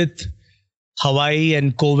did with Hawaii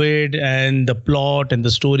and COVID and the plot and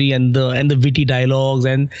the story and the witty dialogues,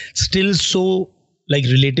 and still so like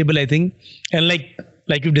relatable, I think. And like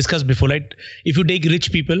we've discussed before, like if you take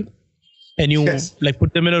rich people and you like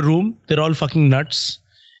put them in a room, they're all fucking nuts.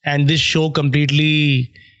 And this show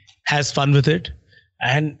completely has fun with it.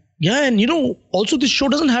 And yeah, and also this show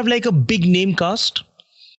doesn't have like a big name cast.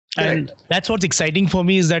 And that's what's exciting for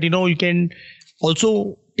me, is that, you can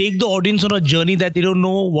also take the audience on a journey that they don't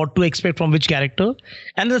know what to expect from which character.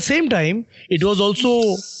 And at the same time, it was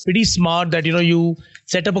also pretty smart that, you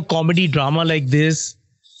set up a comedy drama like this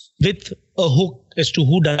with a hook as to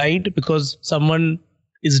who died, because someone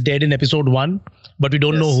is dead in episode 1, but we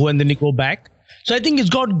don't know who, and then you go back. So I think it's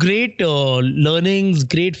got great learnings,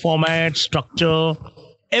 great format, structure,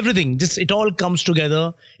 everything. Just it all comes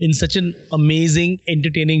together in such an amazing,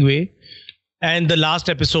 entertaining way. And the last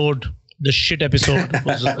episode, the shit episode,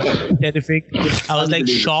 was terrific. I was like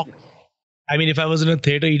shocked. I mean, if I was in a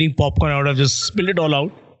theater eating popcorn, I would have just spilled it all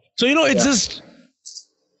out. So, it's just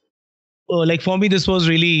like for me, this was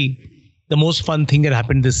really the most fun thing that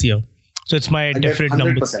happened this year. So it's my definite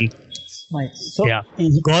number 3. So, yeah.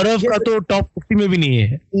 Gaurav ka to top 50 mein bhi nahi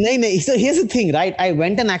hai. No. So here's the thing, right? I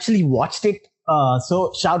went and actually watched it.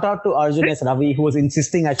 So shout out to Arjun S. Ravi, who was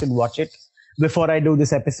insisting I should watch it before I do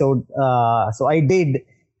this episode. So I did.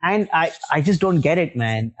 And I just don't get it,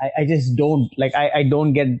 man. I just don't. Like, I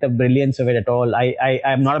don't get the brilliance of it at all.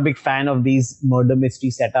 I'm not a big fan of these murder mystery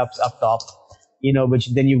setups up top,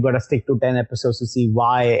 which then you've got to stick to 10 episodes to see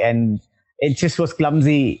why. And it just was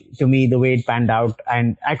clumsy to me, the way it panned out.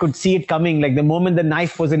 And I could see it coming. Like, the moment the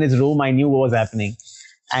knife was in his room, I knew what was happening.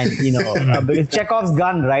 And because Chekhov's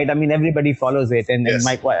gun, right? I mean, everybody follows it, and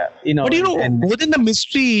Mike, But within the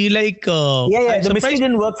mystery, the mystery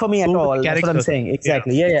didn't work for me at all. That's what I'm saying.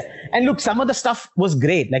 Exactly. Yeah. And look, some of the stuff was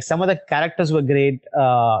great. Like some of the characters were great.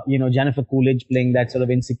 Jennifer Coolidge playing that sort of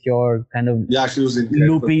insecure kind of she was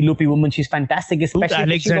incredible. loopy woman. She's fantastic,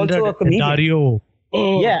 especially she's also a comedian. Dario.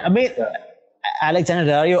 Yeah, I mean, Alexander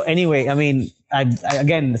Dario. Anyway, I mean, I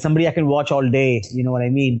again, somebody I can watch all day. You know what I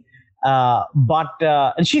mean?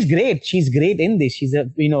 And she's great. She's great in this. She's a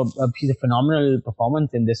phenomenal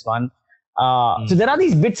performance in this one. So there are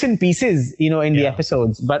these bits and pieces, in the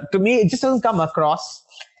episodes, but to me, it just doesn't come across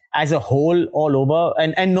as a whole all over.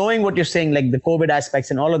 And knowing what you're saying, like the COVID aspects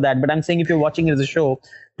and all of that, but I'm saying if you're watching it as a show,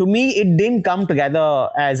 to me, it didn't come together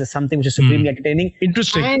as something which is supremely entertaining.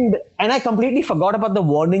 Interesting. And I completely forgot about the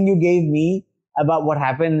warning you gave me about what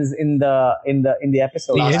happens in the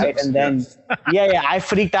episode, right? And then, I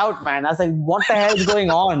freaked out, man. I was like, what the hell is going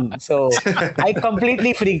on? So I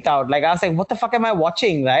completely freaked out. Like, I was like, what the fuck am I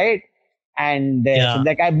watching, right? And so,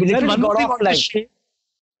 like, I literally got off, like,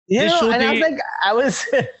 and I was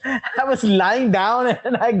like, I was lying down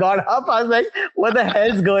and I got up. I was like, what the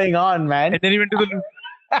hell's going on, man? And then you went to the...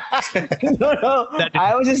 No.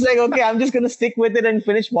 I was just like, okay, I'm just going to stick with it and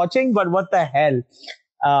finish watching, but what the hell?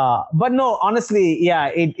 But no, honestly,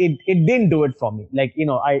 it didn't do it for me. Like,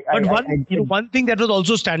 one thing that was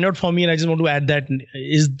also stand out for me, and I just want to add that,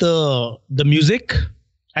 is the music.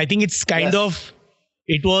 I think it's kind of,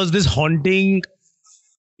 it was this haunting,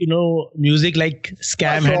 music like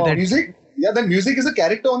Scam had that. Music? Yeah, the music is a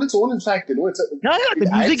character on its own, in fact, the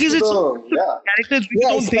music is its own character.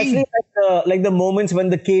 Especially like the moments when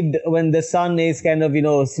the son is kind of,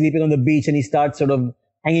 sleeping on the beach and he starts sort of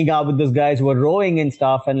hanging out with those guys who are rowing and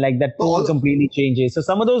stuff, and like that tone completely changes. So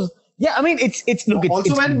some of those, I mean,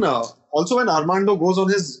 also when Armando goes on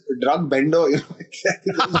his drug bender,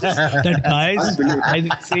 that guy is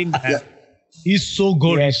insane. He's so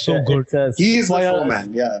good. He's so good. He's the flow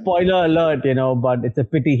man. Yeah. Spoiler alert, but it's a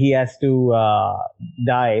pity he has to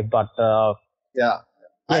die. But I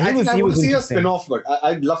would see a spin-off, but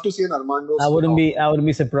I'd love to see an Armando. I wouldn't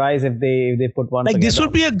be surprised if they put one. Like together. This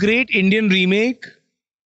would be a great Indian remake.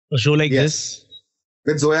 A show like this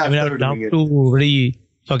with Zoya. I mean, I'd love to really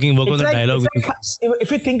fucking work on the dialogue.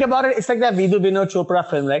 If you think about it, it's like that Vidhu Vinod Chopra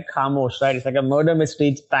film, like Khamosh, right? It's like a murder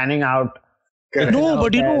mystery panning out. No,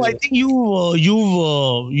 but I think you're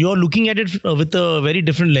looking at it with a very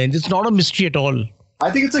different lens. It's not a mystery at all.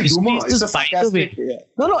 I think it's a humor. It's a sarcastic.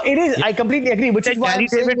 No, it is. I completely agree. Which is why I'm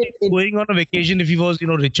saying going on a vacation if he was,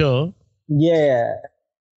 richer. Yeah.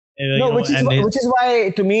 Which is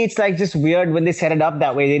why to me it's like just weird when they set it up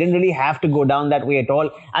that way. They didn't really have to go down that way at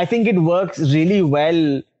all. I think it works really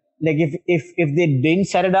well. Like if they didn't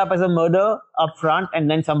set it up as a murder up front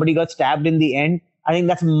and then somebody got stabbed in the end, I think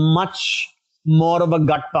that's much more of a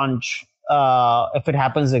gut punch if it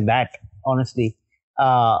happens like that. Honestly,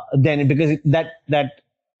 then because that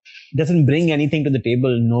doesn't bring anything to the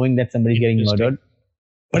table, knowing that somebody's getting murdered.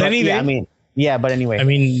 But anyway, I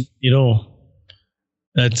mean,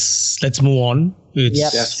 Let's move on.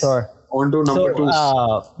 Sure. On to number two.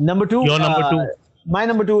 Number two. Your number two. My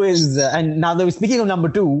number two is, and now that we're speaking of number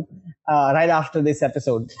two, right after this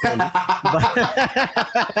episode.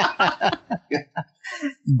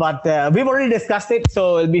 But we've already discussed it,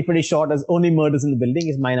 so it'll be pretty short. As Only Murders in the Building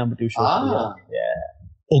is my number two show.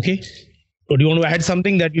 Okay. So do you want to add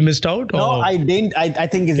something that we missed out? No, I didn't. I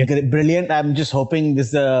think it's brilliant. I'm just hoping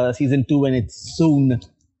this season 2 and it's sooner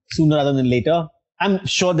rather than later. I'm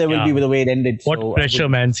sure there will be with the way it ended. What pressure,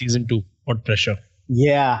 man! Season 2. What pressure?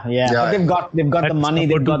 Yeah. But they've got the money.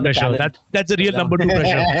 They've got the talent. That's a real number 2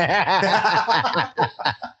 pressure.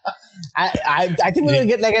 I think we're gonna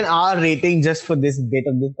get like an R rating just for this bit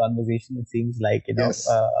of this conversation. It seems like Yes.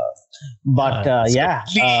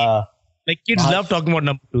 Like kids love talking about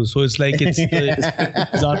number 2, so it's like it's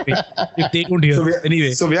our way. If they don't hear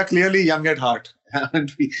anyway. So we are clearly young at heart,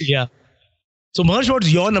 aren't we? Yeah. So Maharsh, what's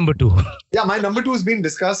your number 2? Yeah, my number 2 has been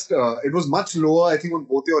discussed. It was much lower, I think, on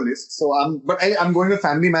both your lists. So I'm going with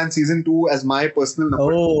Family Man season 2 as my personal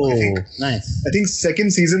number 2. Nice. I think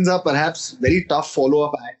second seasons are perhaps very tough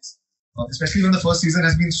follow-up acts, especially when the first season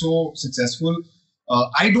has been so successful.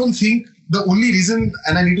 I don't think the only reason,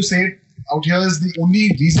 and I need to say it out here, is the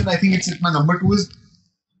only reason I think it's my number 2 is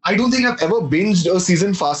I don't think I've ever binged a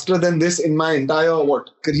season faster than this in my entire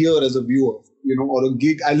career as a viewer. Or a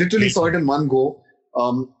gig. I literally saw it in one go.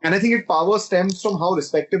 And I think its power stems from how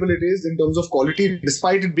respectable it is in terms of quality,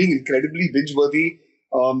 despite it being incredibly binge-worthy.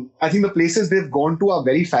 I think the places they've gone to are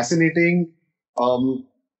very fascinating.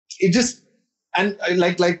 And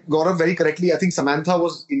like Gaurav very correctly, I think Samantha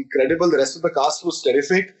was incredible. The rest of the cast was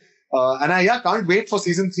terrific. And I can't wait for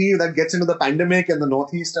season 3 that gets into the pandemic and the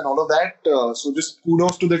Northeast and all of that. So just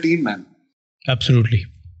kudos to the team, man. Absolutely.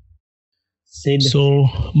 Sid. So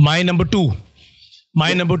my number 2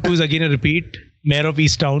 is again a repeat, Mayor of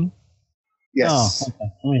Easttown. Yes. Oh,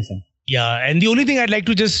 okay. Amazing. Yeah, and the only thing I'd like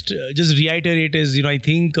to just reiterate is, I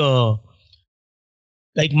think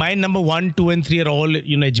like my number 1, 2, and 3 are all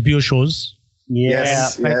HBO shows. Yeah.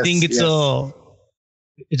 Yes. I think it's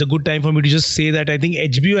a good time for me to just say that I think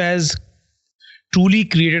HBO has truly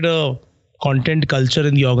created a content culture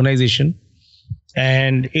in the organization,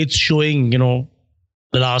 and it's showing,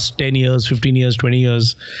 the last 10 years, 15 years, 20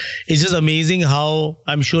 years. It's just amazing how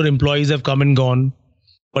I'm sure employees have come and gone,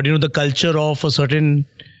 but the culture of a certain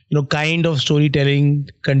kind of storytelling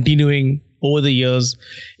continuing over the years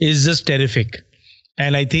is just terrific.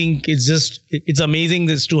 And I think it's amazing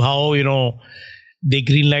as to how they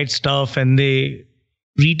greenlight stuff and they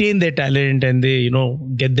retain their talent and they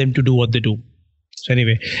get them to do what they do. So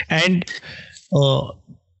anyway, and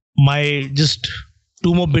my just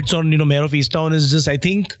 2 more bits on Mayor of Easttown is just, I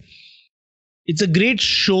think it's a great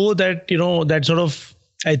show that that sort of,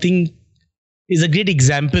 I think, is a great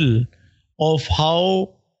example of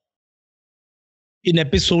how in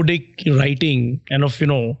episodic writing and of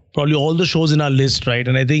probably all the shows in our list, right?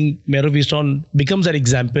 And I think Mayor of Easttown becomes that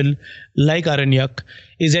example, like Aranyak,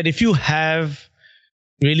 is that if you have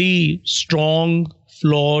really strong,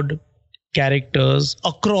 flawed characters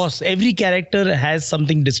across, every character has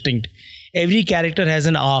something distinct. Every character has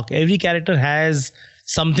an arc. Every character has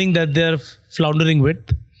something that they're floundering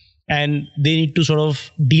with, and they need to sort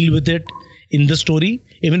of deal with it in the story,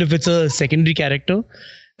 even if it's a secondary character.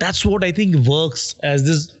 That's what I think works as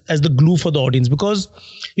the glue for the audience, because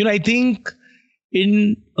I think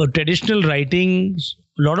in traditional writing,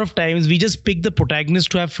 a lot of times we just pick the protagonist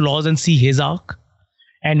to have flaws and see his arc.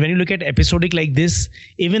 And when you look at episodic like this,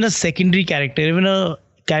 even a secondary character, even a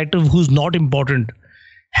character who's not important,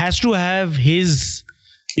 has to have his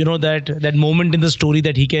that moment in the story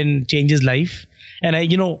that he can change his life. And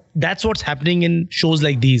that's what's happening in shows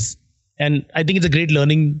like these, and I think it's a great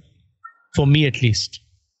learning for me, at least.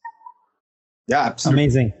 Yeah, absolutely.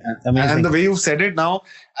 Amazing. And the way you said it now,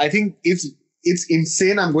 I think it's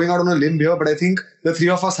insane. I'm going out on a limb here, but I think the 3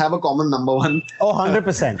 of us have a common number 1. Oh,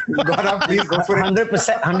 100%. Gaurav, please go for it.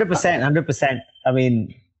 100%. I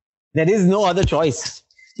mean, there is no other choice.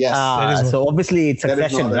 Yes. So obviously it's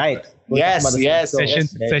Succession, right? Yes.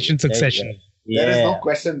 Succession. Yeah. There is no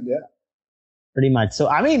question. Yeah. Pretty much. So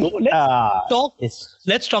I mean,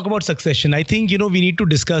 let's talk about Succession. I think we need to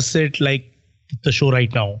discuss it like the show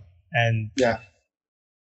right now. And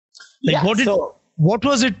what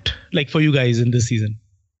was it like for you guys in this season?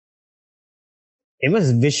 It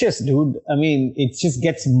was vicious, dude. I mean, it just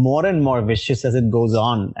gets more and more vicious as it goes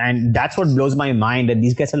on, and that's what blows my mind. And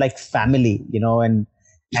these guys are like family, and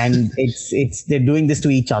it's they're doing this to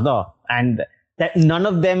each other, and that none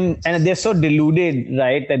of them, and they're so deluded,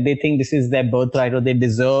 right, that they think this is their birthright, or they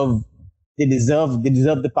deserve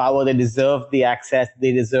the power, they deserve the access,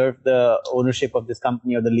 they deserve the ownership of this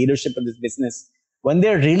company or the leadership of this business, when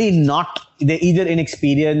they're really not. They're either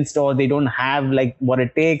inexperienced, or they don't have like what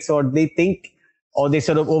it takes, or they think, or they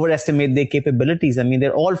sort of overestimate their capabilities. I mean,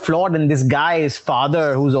 they're all flawed, and this guy, his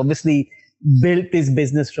father, who's obviously built his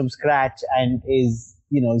business from scratch and is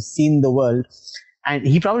seen the world, and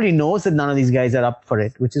he probably knows that none of these guys are up for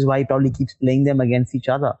it, which is why he probably keeps playing them against each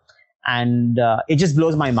other. And it just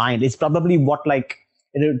blows my mind. It's probably what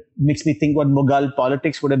it makes me think what Mughal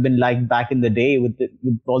politics would have been like back in the day with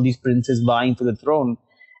all these princes vying for the throne.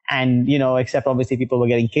 And, except obviously people were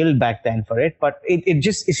getting killed back then for it. But it's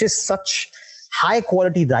just such high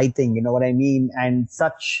quality writing, you know what I mean? And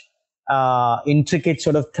such intricate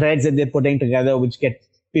sort of threads that they're putting together, which get,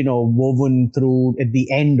 woven through at the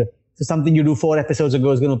end. So something you do 4 episodes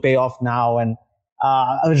ago is going to pay off now. And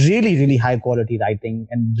a really, really high quality writing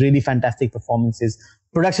and really fantastic performances.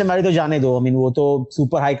 Production value to jaane do. I mean, wo to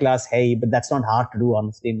super high class hai, but that's not hard to do,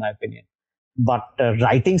 honestly, in my opinion. But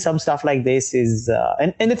writing some stuff like this is,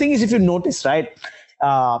 and the thing is, if you notice, right,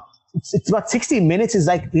 it's about 60 minutes is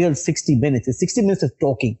like real 60 minutes. It's 60 minutes of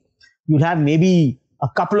talking. You'll have maybe a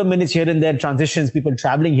couple of minutes here and there, transitions, people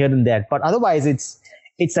traveling here and there. But otherwise, it's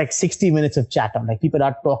like 60 minutes of chatter. Like people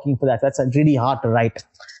are talking for that. That's really hard to write.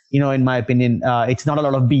 In my opinion, it's not a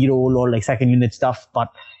lot of B-roll or like second unit stuff, but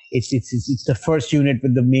it's the first unit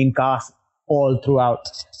with the main cast all throughout.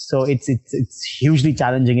 So it's hugely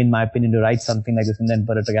challenging, in my opinion, to write something like this and then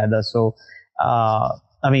put it together. So,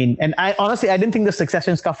 I mean, and I honestly, I didn't think the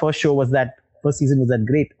Succession first season was that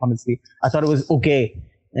great. Honestly, I thought it was okay.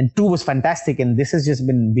 And 2 was fantastic, and this has just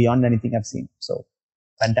been beyond anything I've seen. So,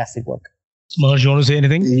 fantastic work. Maharsh, you want to say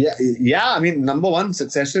anything? Yeah. I mean, number one,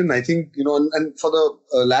 Succession. I think, and for the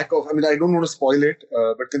lack of, I mean, I don't want to spoil it,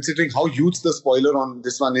 but considering how huge the spoiler on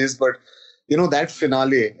this one is, but that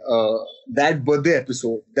finale, that birthday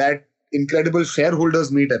episode, that incredible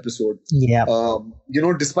shareholders meet episode. Yeah.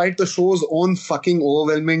 Despite the show's own fucking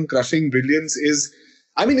overwhelming, crushing brilliance,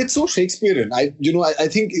 it's so Shakespearean. I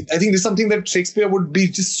think this is something that Shakespeare would be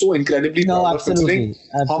just so incredibly proud of, considering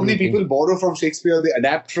how many people borrow from Shakespeare, they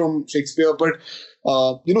adapt from Shakespeare. But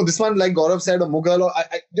this one, like Gaurav said, a Mughal,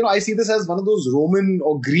 I see this as one of those Roman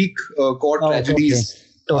or Greek court tragedies.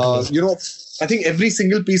 Totally. I think every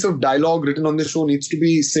single piece of dialogue written on this show needs to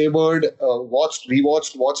be savored, watched,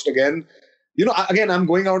 rewatched, watched again. Again, I'm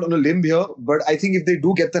going out on a limb here, but I think if they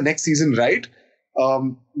do get the next season right,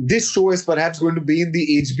 this show is perhaps going to be in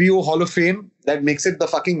the HBO Hall of Fame. That makes it the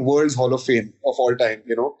fucking world's Hall of Fame of all time.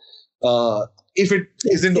 If it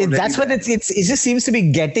isn't already, that's what it just seems to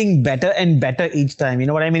be getting better and better each time. You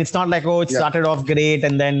know what I mean? It's not like, it started off great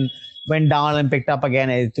and then went down and picked up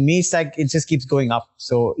again. To me, it's like it just keeps going up.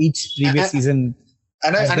 So each previous season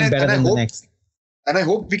has been better than the next. And I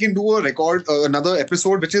hope we can do another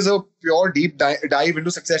episode, which is a pure deep dive into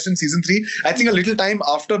Succession season 3. I think a little time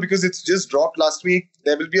after, because it's just dropped last week.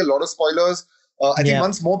 There will be a lot of spoilers. I think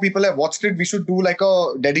once more people have watched it, we should do like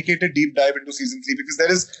a dedicated deep dive into season 3, because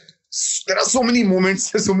there are so many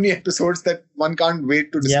moments, so many episodes that one can't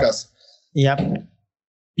wait to discuss. Yep.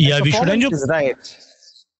 Yeah, we should. Right.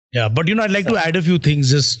 Yeah, but I'd like to add a few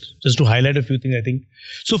things, just to highlight a few things, I think.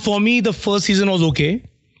 So for me, the first season was okay.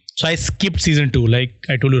 So I skipped season 2, like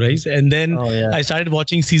I told you, right? And then I started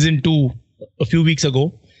watching season 2 a few weeks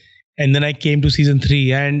ago. And then I came to season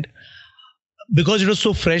 3. And because it was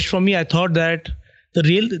so fresh for me, I thought that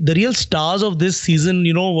the real stars of this season,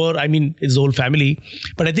 were, it's the whole family.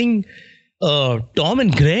 But I think Tom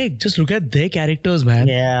and Greg, just look at their characters, man.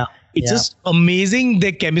 Yeah. It's just amazing,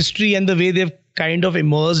 their chemistry and the way they've kind of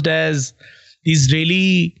emerged as these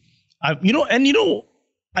really, I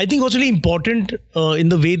think what's really important in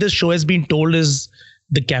the way this show has been told is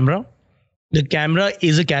the camera. The camera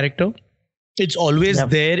is a character. It's always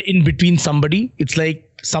there in between somebody. It's like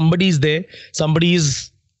somebody's there. Somebody is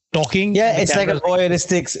talking. Yeah, it's like a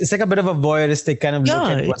voyeuristic. It's like a bit of a voyeuristic kind of look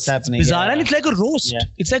at what's happening. Bizarre, and it's like a roast. Yeah.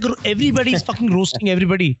 It's like everybody's fucking roasting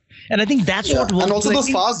everybody, and I think that's what works. And also those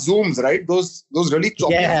fast zooms, right? Those really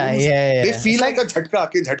choppy zooms. Yeah. They feel like a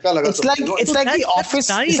jhatka laga. It's like the office.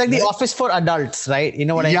 Nice, it's like the office for adults, right? You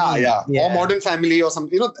know what I mean? Yeah. Or Modern Family or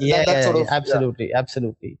something. That sort of.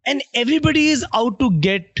 Absolutely. And everybody is out to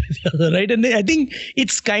get the other, right? And I think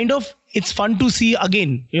it's fun to see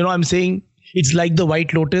again. I'm saying. It's like the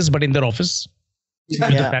White Lotus, but in their office.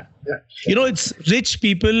 Yeah. It's rich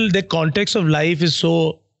people. Their context of life is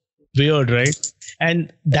so weird, right?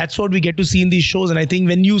 And that's what we get to see in these shows. And I think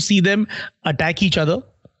when you see them attack each other,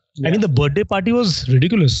 the birthday party was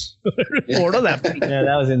ridiculous. What was happening? Yeah,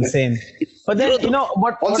 that was insane. But then,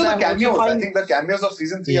 what? Also, the cameos. I think the cameos of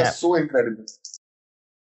season 3 are so incredible.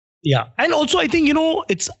 Yeah. And also, I think,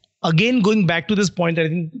 it's again going back to this point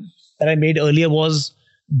that I made earlier was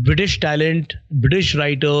British talent, British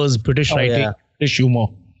writers, British writing, British humor.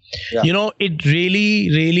 Yeah. It really,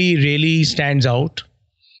 really, really stands out.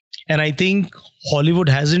 And I think Hollywood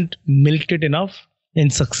hasn't milked it enough.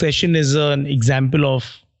 And Succession is an example of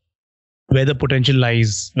where the potential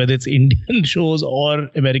lies, whether it's Indian shows or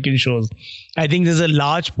American shows. I think there's a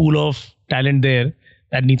large pool of talent there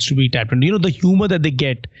that needs to be tapped into. The humor that they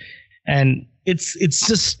get. And it's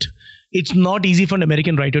not easy for an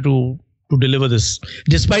American writer to deliver this,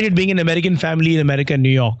 despite it being an American family in America and New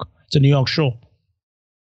York. It's a New York show.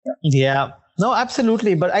 Yeah, no,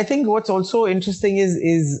 absolutely. But I think what's also interesting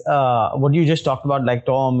is what you just talked about, like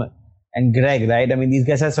Tom and Greg, right? These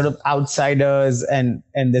guys are sort of outsiders and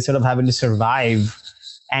they're sort of having to survive.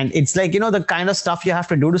 And it's like, the kind of stuff you have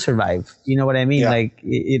to do to survive. You know what I mean? Yeah.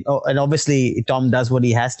 And obviously Tom does what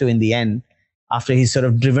he has to in the end after he's sort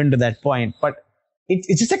of driven to that point. But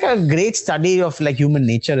it's just like a great study of like human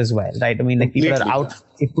nature as well, right?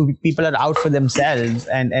 People are out for themselves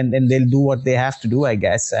and they'll do what they have to do, I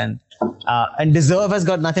guess. And deserve has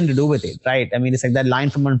got nothing to do with it, right? It's like that line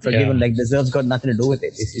from Unforgiven, like deserve's got nothing to do with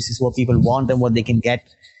it. It's just what people want and what they can get.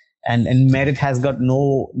 And merit has got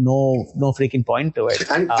no freaking point to it.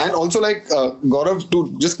 And also like Gaurav,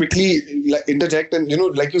 to just quickly interject and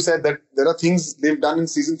like you said that there are things they've done in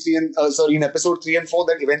season 3 and in episode 3 and 4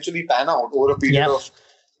 that eventually pan out over a period of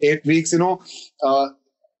 8 weeks.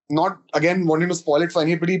 Not again wanting to spoil it for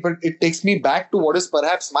anybody, but it takes me back to what is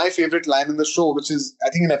perhaps my favorite line in the show, which is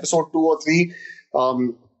I think in episode 2 or 3.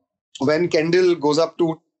 when Kendall goes up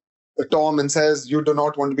to Tom and says, "You do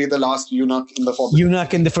not want to be the last eunuch in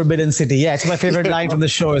the Forbidden City." Yeah, it's my favorite line from the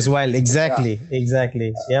show as well. Exactly.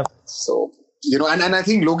 Yep. So, and I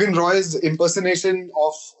think Logan Roy's impersonation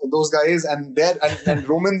of those guys and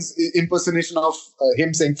Roman's impersonation of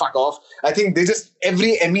him saying "fuck off." I think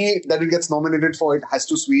every Emmy that it gets nominated for, it has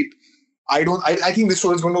to sweep. I think this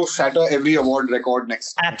show is going to shatter every award record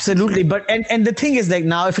next. Absolutely. But and the thing is, like,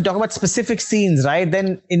 now if you talk about specific scenes, right,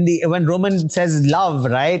 then when Roman says love,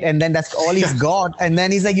 right, and then that's all he's got, and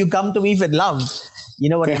then he's like, "You come to me with love." You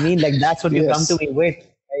know what I mean? Like, that's what you come to me with.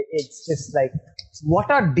 It's just like, what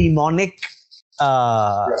a demonic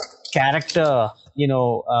character,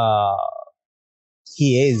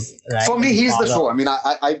 he is, right? For me, he's the show. I mean,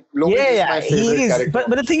 Logan is my favorite character.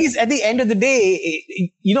 But the thing is, at the end of the day,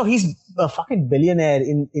 he's a fucking billionaire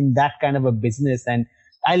in that kind of a business, and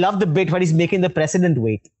I love the bit where he's making the president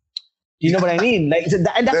wait. You know what I mean? Like,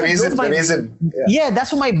 the reason. Yeah,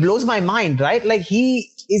 that's what blows my mind, right? Like, he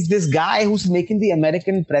is this guy who's making the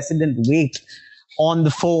American president wait on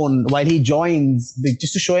the phone while he joins,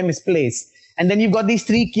 just to show him his place. And then you've got these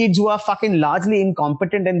 3 kids who are fucking largely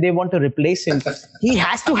incompetent and they want to replace him. He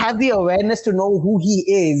has to have the awareness to know who he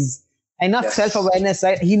is. Enough self-awareness,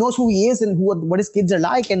 right? He knows who he is and what his kids are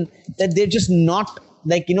like, and that they're just not,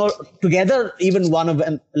 like, together, even one of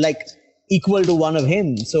them, like, equal to one of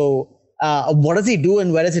him. So what does he do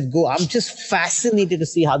and where does it go? I'm just fascinated to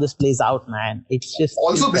see how this plays out, man. It's just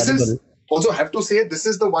incredible. Also, have to say, this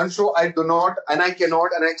is the one show I do not, and I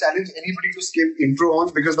cannot, and I challenge anybody to skip intro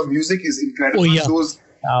on, because the music is incredible.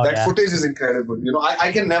 Footage is incredible.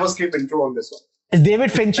 I can never skip intro on this one. It's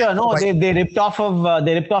David Fincher. No, they ripped off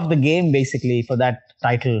the game basically for that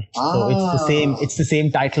title. So it's the same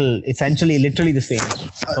title, essentially, literally the same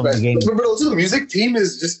from the game. But also the music theme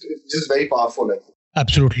is just very powerful. Like.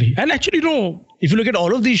 Absolutely. And actually, if you look at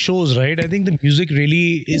all of these shows, right, I think the music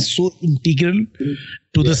really is so integral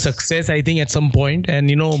to the success, I think, at some point. And,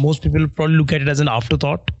 most people probably look at it as an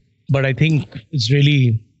afterthought, but I think it's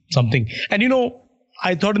really something. And,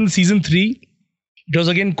 I thought in season 3, it was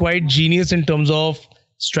again quite genius in terms of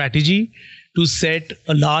strategy to set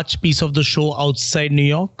a large piece of the show outside New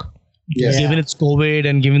York. Yeah. Given it's COVID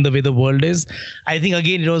and given the way the world is, I think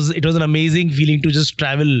again it was an amazing feeling to just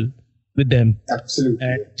travel with them. Absolutely.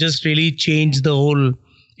 And just really change the whole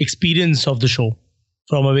experience of the show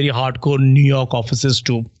from a very hardcore New York offices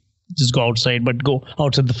to just go outside, but go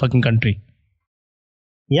outside the fucking country.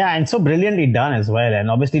 Yeah, and so brilliantly done as well, and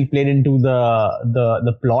obviously played into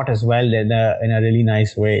the plot as well in a really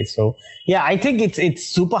nice way. So yeah, I think it's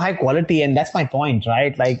super high quality, and that's my point,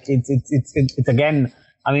 right? Like it's again,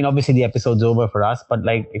 I mean, obviously the episode's over for us, but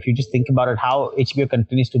like if you just think about it, how HBO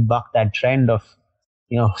continues to buck that trend of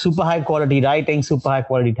super high quality writing, super high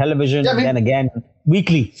quality television, and then again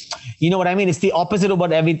weekly. You know what I mean? It's the opposite of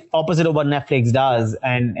what Netflix does,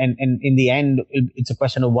 and in the end, it's a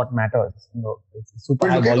question of what matters. It's super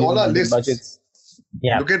high volume. Look at all our lists. Budgets.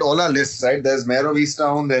 Yeah. Look at all our lists, right? There's Mayor of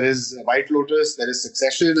Easttown, there is White Lotus, there is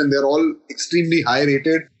Succession, and they're all extremely high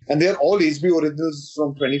rated, and they're all HBO originals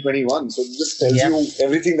from 2021. So it just tells you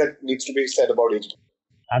everything that needs to be said about HBO.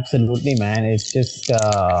 Absolutely, man. It's just,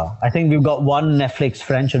 I think we've got one Netflix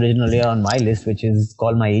French original here on my list, which is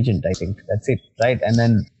Call My Agent, I think. That's it, right? And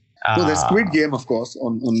then... so there's Squid Game, of course.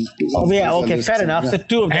 Fair enough. So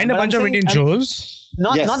 2 of them. And a bunch of Indian shows.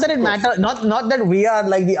 Not that it matters. Not that we are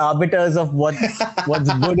like the arbiters of what's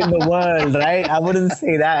good in the world, right? I wouldn't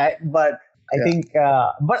say that, but I think...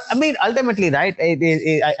 but I mean, ultimately, right,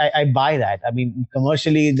 I buy that. I mean,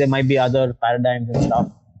 commercially, there might be other paradigms and stuff.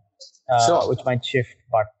 Which might shift,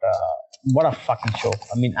 but what a fucking show.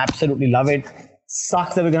 I mean, absolutely love it.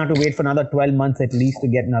 Sucks that we're going to have to wait for another 12 months at least to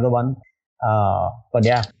get another one. But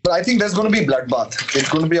yeah. But I think there's going to be bloodbath. It's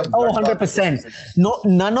going to be a bloodbath.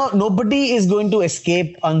 100%. Nobody is going to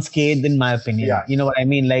escape unscathed, in my opinion. Yeah. You know what I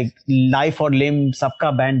mean? Like, life or limb,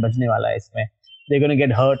 sabka band bajne wala hai isme. They're going to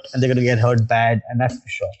get hurt, and they're going to get hurt bad, and that's for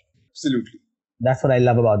sure. Absolutely. That's what I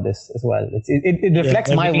love about this as well. It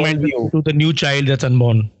reflects my worldview. To the new child that's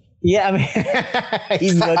unborn. Yeah, I mean,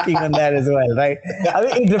 he's working on that as well, right? I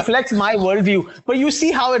mean, it reflects my worldview. But you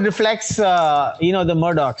see how it reflects, the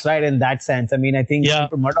Murdochs, right? In that sense. I mean, I think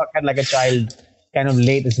Murdoch had like a child kind of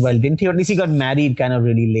late as well, didn't he? Or at least he got married kind of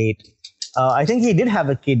really late. I think he did have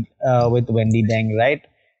a kid with Wendy Deng, right?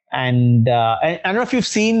 And I don't know if you've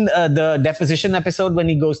seen the deposition episode when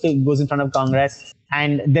he goes in front of Congress.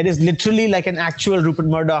 And there is literally like an actual Rupert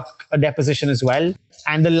Murdoch deposition as well.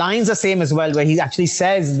 And the lines are same as well, where he actually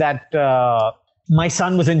says that my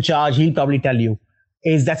son was in charge. He'll probably tell you.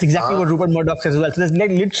 That's exactly what Rupert Murdoch says as well. So there's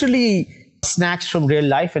like literally snacks from real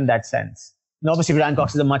life in that sense. obviously Brian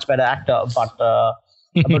Cox is a much better actor, but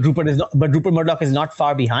Rupert is not. But Rupert Murdoch is not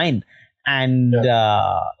far behind, and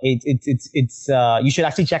it's you should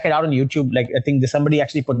actually check it out on YouTube. Like, I think somebody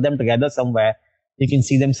actually put them together somewhere. You can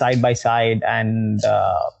see them side by side, and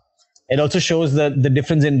it also shows the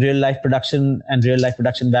difference in real life production and real life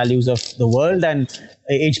production values of the world and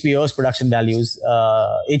HBO's production values.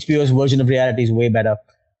 HBO's version of reality is way better.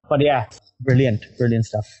 But yeah, brilliant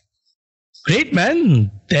stuff. Great,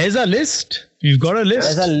 man. There's a list. We've got a list.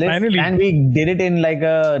 There's a list. Finally. And we did it in like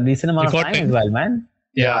a decent amount of time as well, man.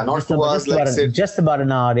 Yeah, not 2 hours. Just about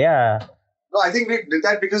an hour, yeah. No, I think we did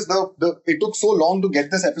that because it took so long to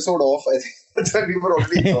get this episode off. I think that we were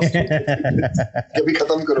already exhausted.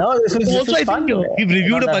 No, this was I fun. think we've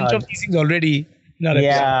reviewed a bunch of these things already.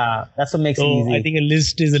 Yeah, that's what makes it easy. I think a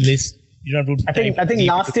list is a list. You don't have to I think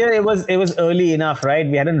last year it was early enough, right?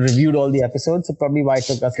 We hadn't reviewed all the episodes, so probably why it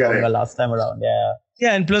took us longer last time around. Yeah.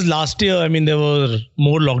 Yeah, and plus last year, I mean, there were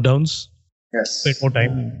more lockdowns. Yes. Bit more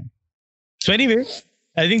time. So anyway,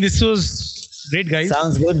 I think this was great, guys.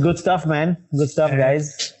 Sounds good. Good stuff, man. Good stuff,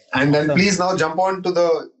 guys. And then please now jump on to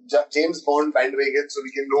the James Bond bandwagon so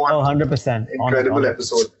we can go on. 100%. Incredible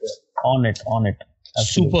episode. On it.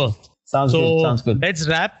 Absolutely. Super. Sounds good. Let's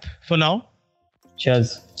wrap for now.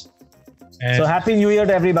 Cheers. So happy New Year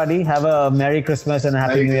to everybody. Have a Merry Christmas and a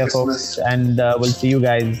Happy New Year, folks. And we'll see you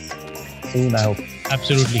guys soon, I hope.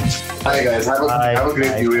 Absolutely. Hi, guys. Have a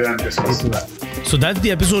great New Year and Christmas. So that's the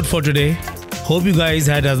episode for today. Hope you guys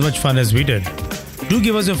had as much fun as we did. Do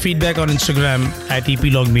give us your feedback on Instagram at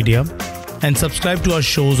EPlogmedia and subscribe to our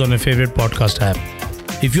shows on your favorite podcast app.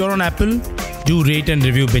 If you're on Apple, do rate and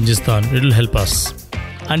review Bingistan. It'll help us.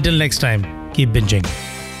 Until next time, keep binging.